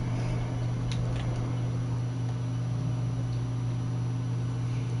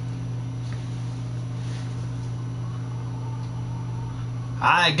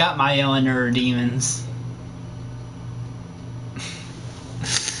 I got my own inner demons.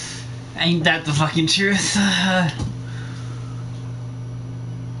 Ain't that the fucking truth?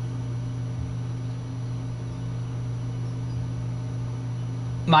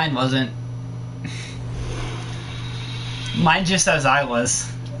 Mine wasn't. Mine just as I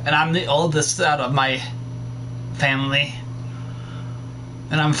was. And I'm the oldest out of my family.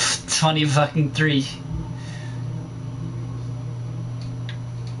 And I'm 23.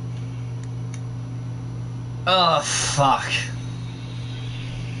 Oh, fuck.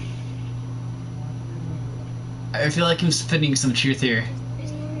 I feel like I'm spitting some truth here.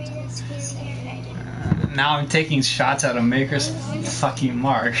 Now I'm taking shots out of Maker's fucking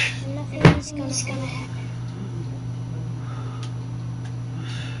mark. Nothing's gonna happen.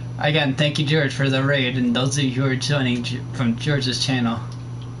 Again, thank you, George, for the raid, and those of you who are joining from George's channel.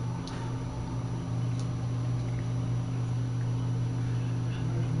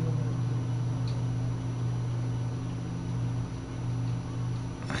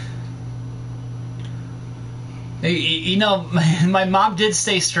 You know, my mom did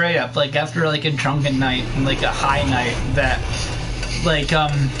stay straight up, like, after, like, a drunken night, like, a high night, that, like,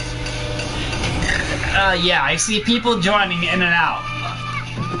 yeah, I see people joining in and out.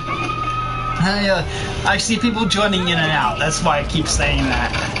 I see people joining in and out, that's why I keep saying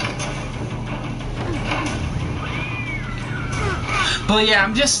that. But yeah,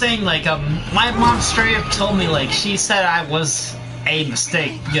 I'm just saying, like, my mom straight up told me, like, she said I was a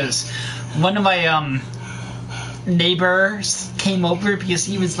mistake, because one of my, neighbors came over because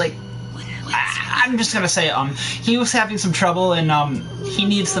he was like, I'm just gonna say, he was having some trouble and, he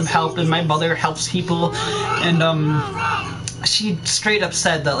needs some help, and my mother helps people, and, she straight up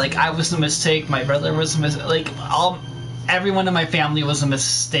said that, like, I was a mistake, my brother was a mistake, like, everyone in my family was a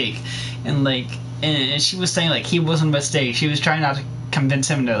mistake, and, like, and she was saying, like, he wasn't a mistake, she was trying not to convince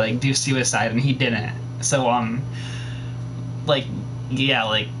him to, like, do suicide, and he didn't, so, like, yeah,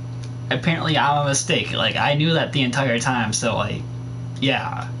 like, apparently I'm a mistake. Like, I knew that the entire time, so, like,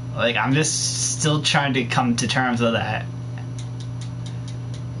 yeah. Like, I'm just still trying to come to terms with that.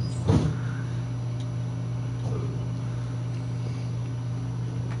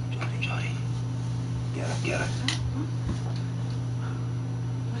 Johnny. Get it.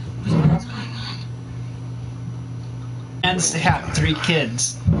 And they had 3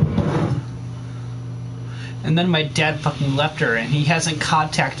 kids. And then my dad fucking left her, and he hasn't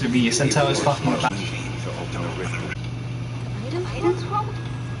contacted me since I was fucking 5.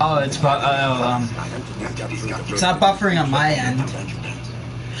 Oh, it's not buffering on my end.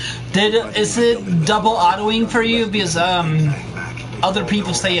 Is it double autoing for you? Because other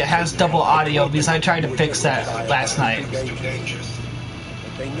people say it has double audio because I tried to fix that last night.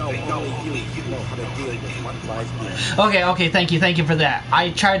 Okay, thank you for that. I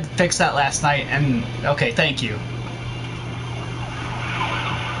tried to fix that last night and okay, thank you.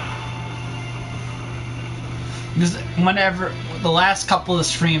 Because whenever the last couple of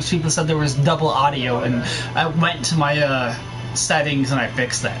streams, people said there was double audio, and I went to my settings and I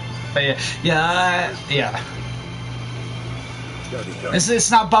fixed that. But yeah. It's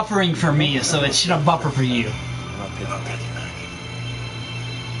not buffering for me, so it shouldn't buffer for you.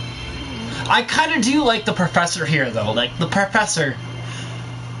 I kind of do like the professor here, though. Like the professor.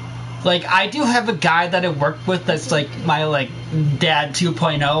 Like I do have a guy that I work with that's like my dad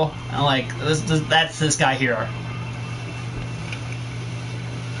 2.0, and like that's this guy here.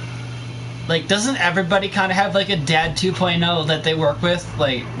 Like, doesn't everybody kind of have like a dad 2.0 that they work with?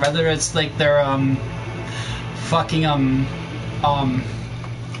 Like, whether it's like their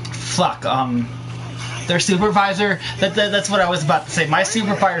their supervisor. That's what I was about to say. My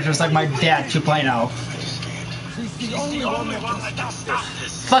supervisor was like my dad 2.0.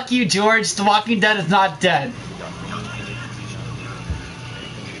 Fuck you, George. The Walking Dead is not dead.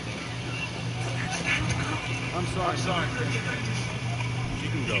 I'm sorry. You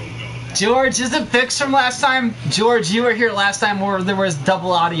can go. George, is it fixed from last time? George, you were here last time where there was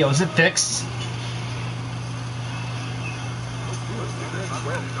double audio. Is it fixed?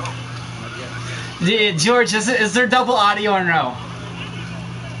 Yeah, George, is there double audio or no?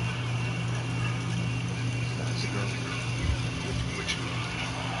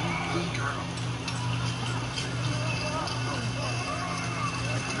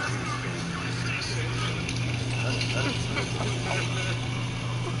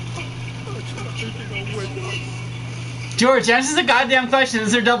 George, answer the goddamn question.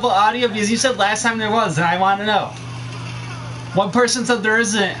 Is there double audio? Because you said last time there was, and I want to know. One person said there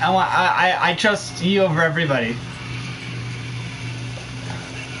isn't. I trust you over everybody.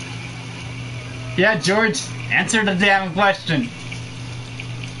 Yeah, George, answer the damn question.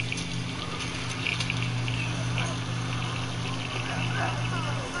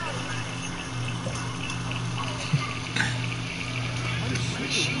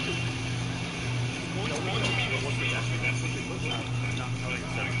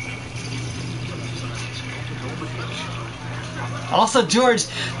 Also, George,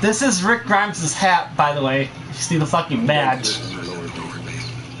 this is Rick Grimes' hat, by the way. You see the fucking badge. You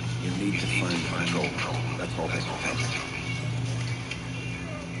need to find my goal. That's all they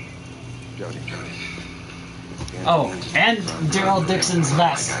Jody. Oh, and Daryl Dixon's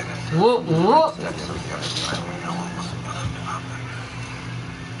vest. Whoop, whoop.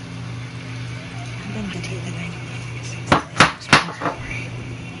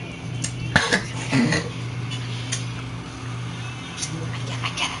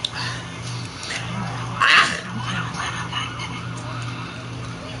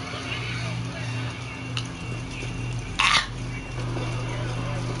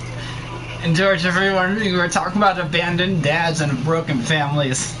 And George, if you're wondering, we were talking about abandoned dads and broken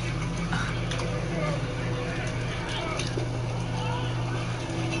families.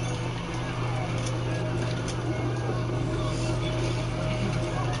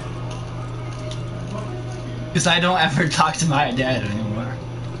 Because I don't ever talk to my dad anymore.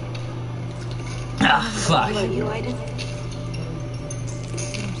 Ah, fuck. You Aiden?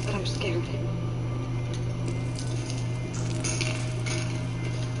 But I'm scared.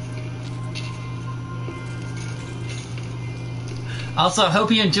 Also, I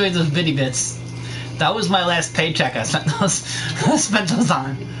hope you enjoyed those bitty bits. That was my last paycheck. I spent those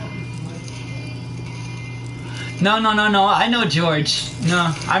on. No. I know George.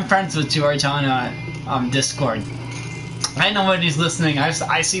 No, I'm friends with George on Discord. I know when he's listening.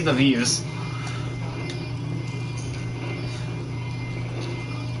 I see the views.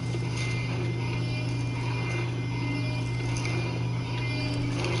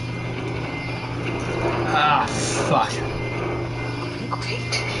 Ah, fuck. Great.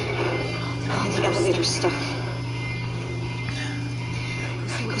 Oh, the elevator's stuck.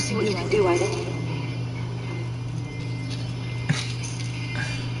 We'll see what you can do, Aiden.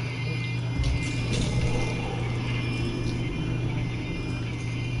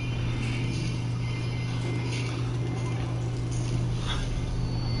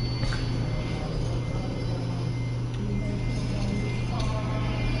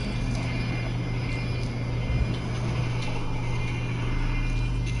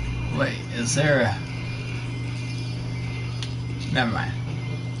 Wait, is there a... Never mind.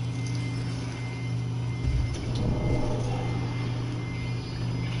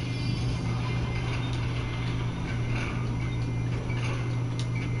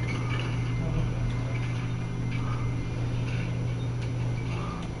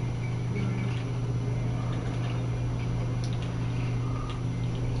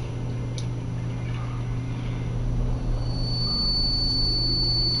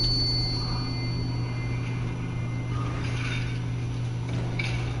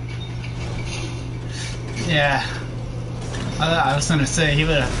 Yeah. I was gonna say he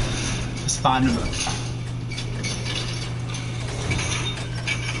would have responded.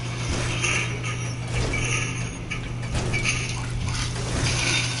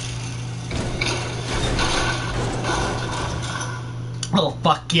 Oh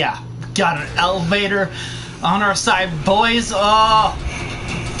fuck yeah. Got an elevator on our side, boys. Oh.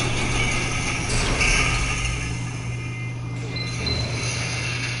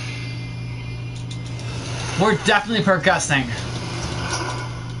 We're definitely progressing.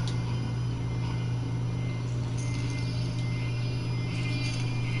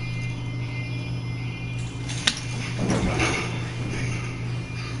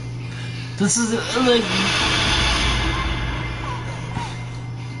 This is like...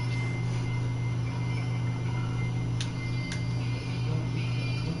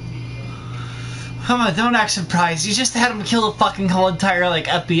 Come on, don't act surprised. You just had him kill the fucking whole entire, like,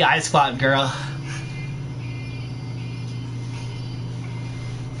 FBI squad, girl.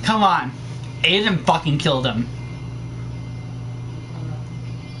 Come on. Aiden fucking killed him.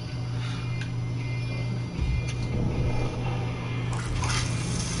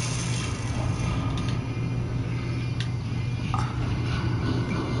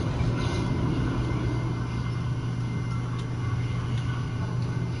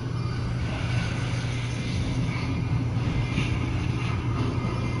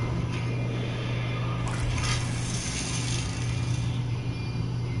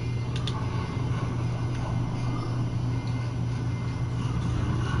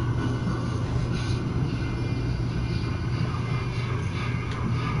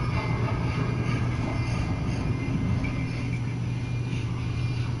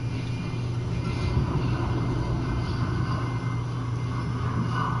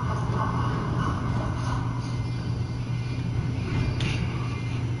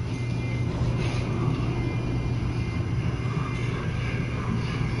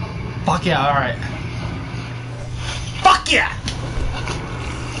 Fuck yeah, alright. Fuck yeah!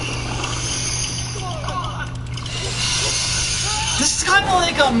 This is kind of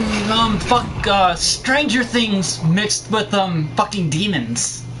like, Stranger Things mixed with, fucking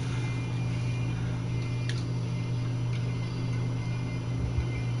demons.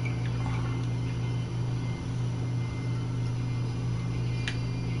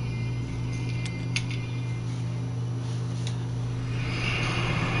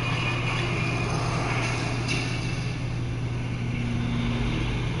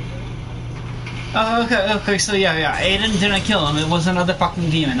 Oh, okay, so yeah, Aiden didn't kill him, it was another fucking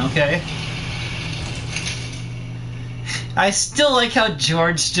demon, okay? I still like how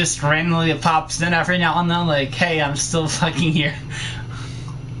George just randomly pops in every now and then, like, hey, I'm still fucking here.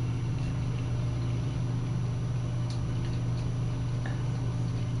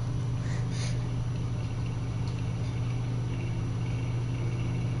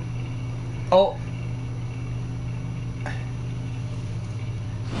 Oh.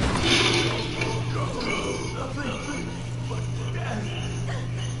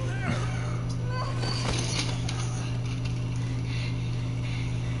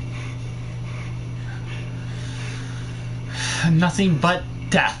 Nothing but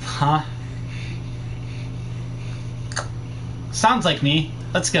death, huh? Sounds like me.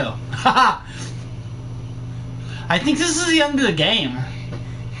 Let's go. Haha! I think this is the end of the game.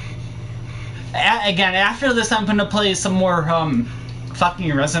 Again, after this I'm gonna play some more,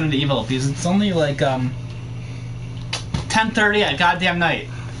 fucking Resident Evil, because it's only like, 10:30 at goddamn night,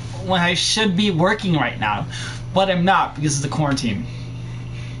 when I should be working right now, but I'm not because of the quarantine.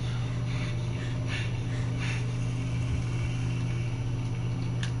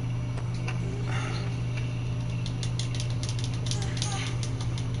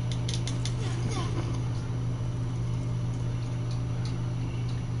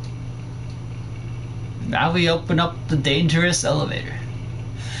 Now we open up the dangerous elevator.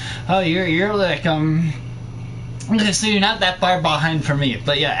 Oh, you're like, okay, so you're not that far behind for me.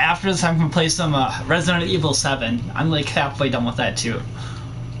 But yeah, after this I'm gonna play some, Resident Evil 7. I'm like halfway done with that too.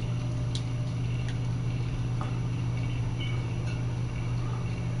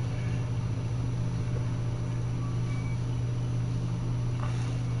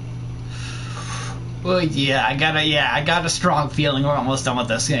 Well, yeah, I got a strong feeling we're almost done with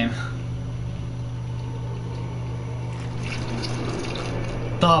this game.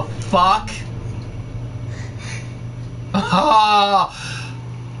 The fuck? Oh.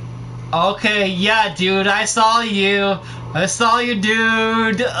 Okay, yeah, dude, I saw you. I saw you,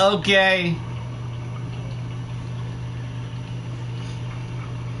 dude. Okay.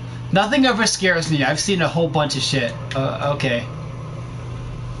 Nothing ever scares me. I've seen a whole bunch of shit. Okay.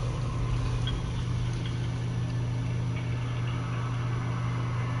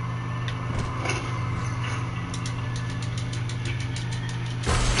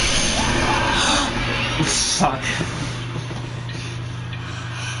 Fuck.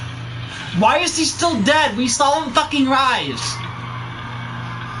 Why is he still dead? We saw him fucking rise.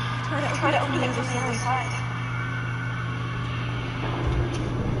 Try to open the other side.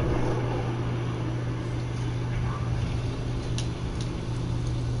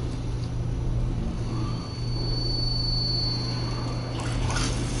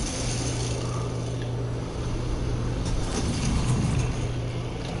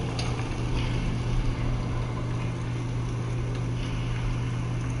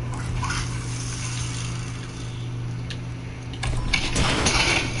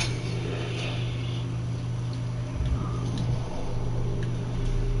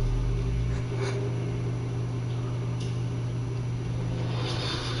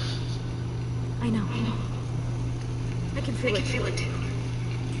 I know. I can feel it too.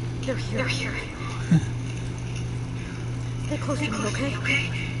 They're here. Stay close to me, okay?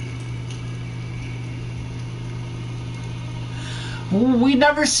 We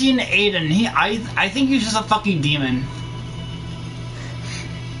never seen Aiden. I think he's just a fucking demon.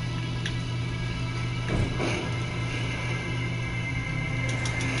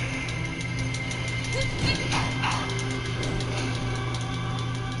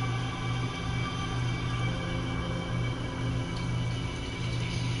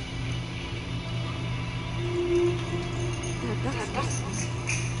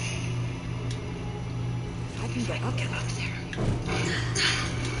 I can get up there.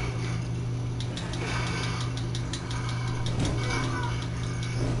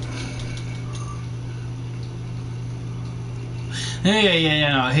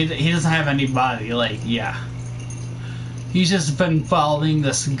 Yeah, no, he doesn't have any body, like, yeah. He's just been following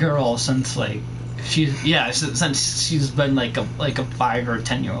this girl since, like, since she's been, like a 5 or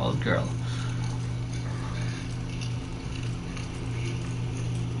 10-year-old girl.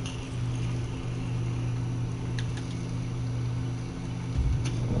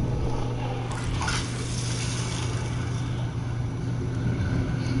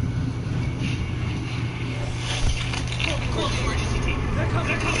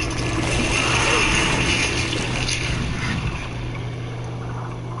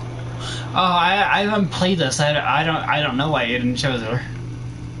 Oh, I haven't played this. I don't know why Aiden chose her.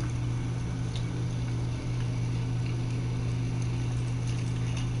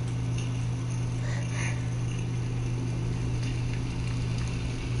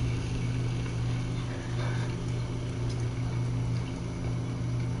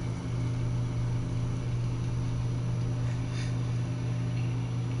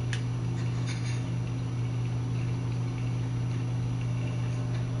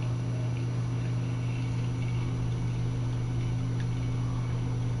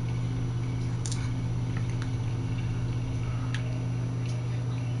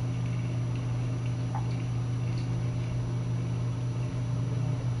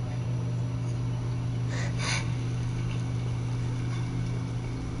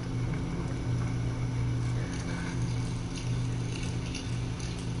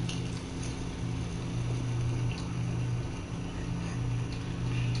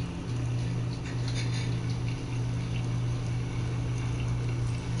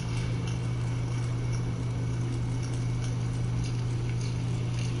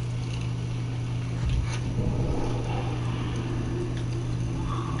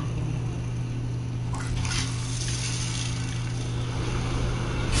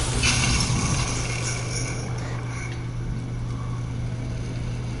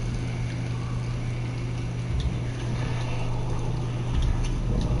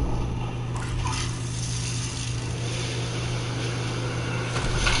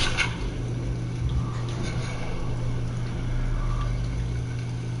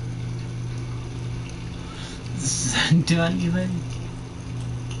 Do anything?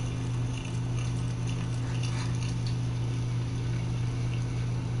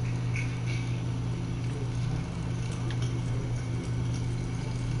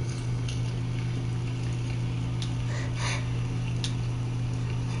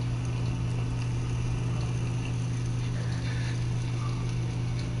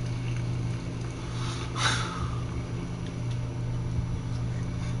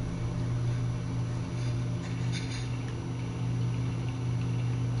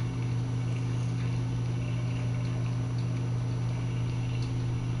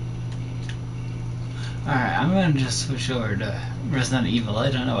 Alright, I'm gonna just switch over to Resident Evil. I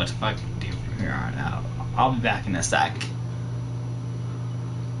don't know what to fucking do from here on out. I'll be back in a sec.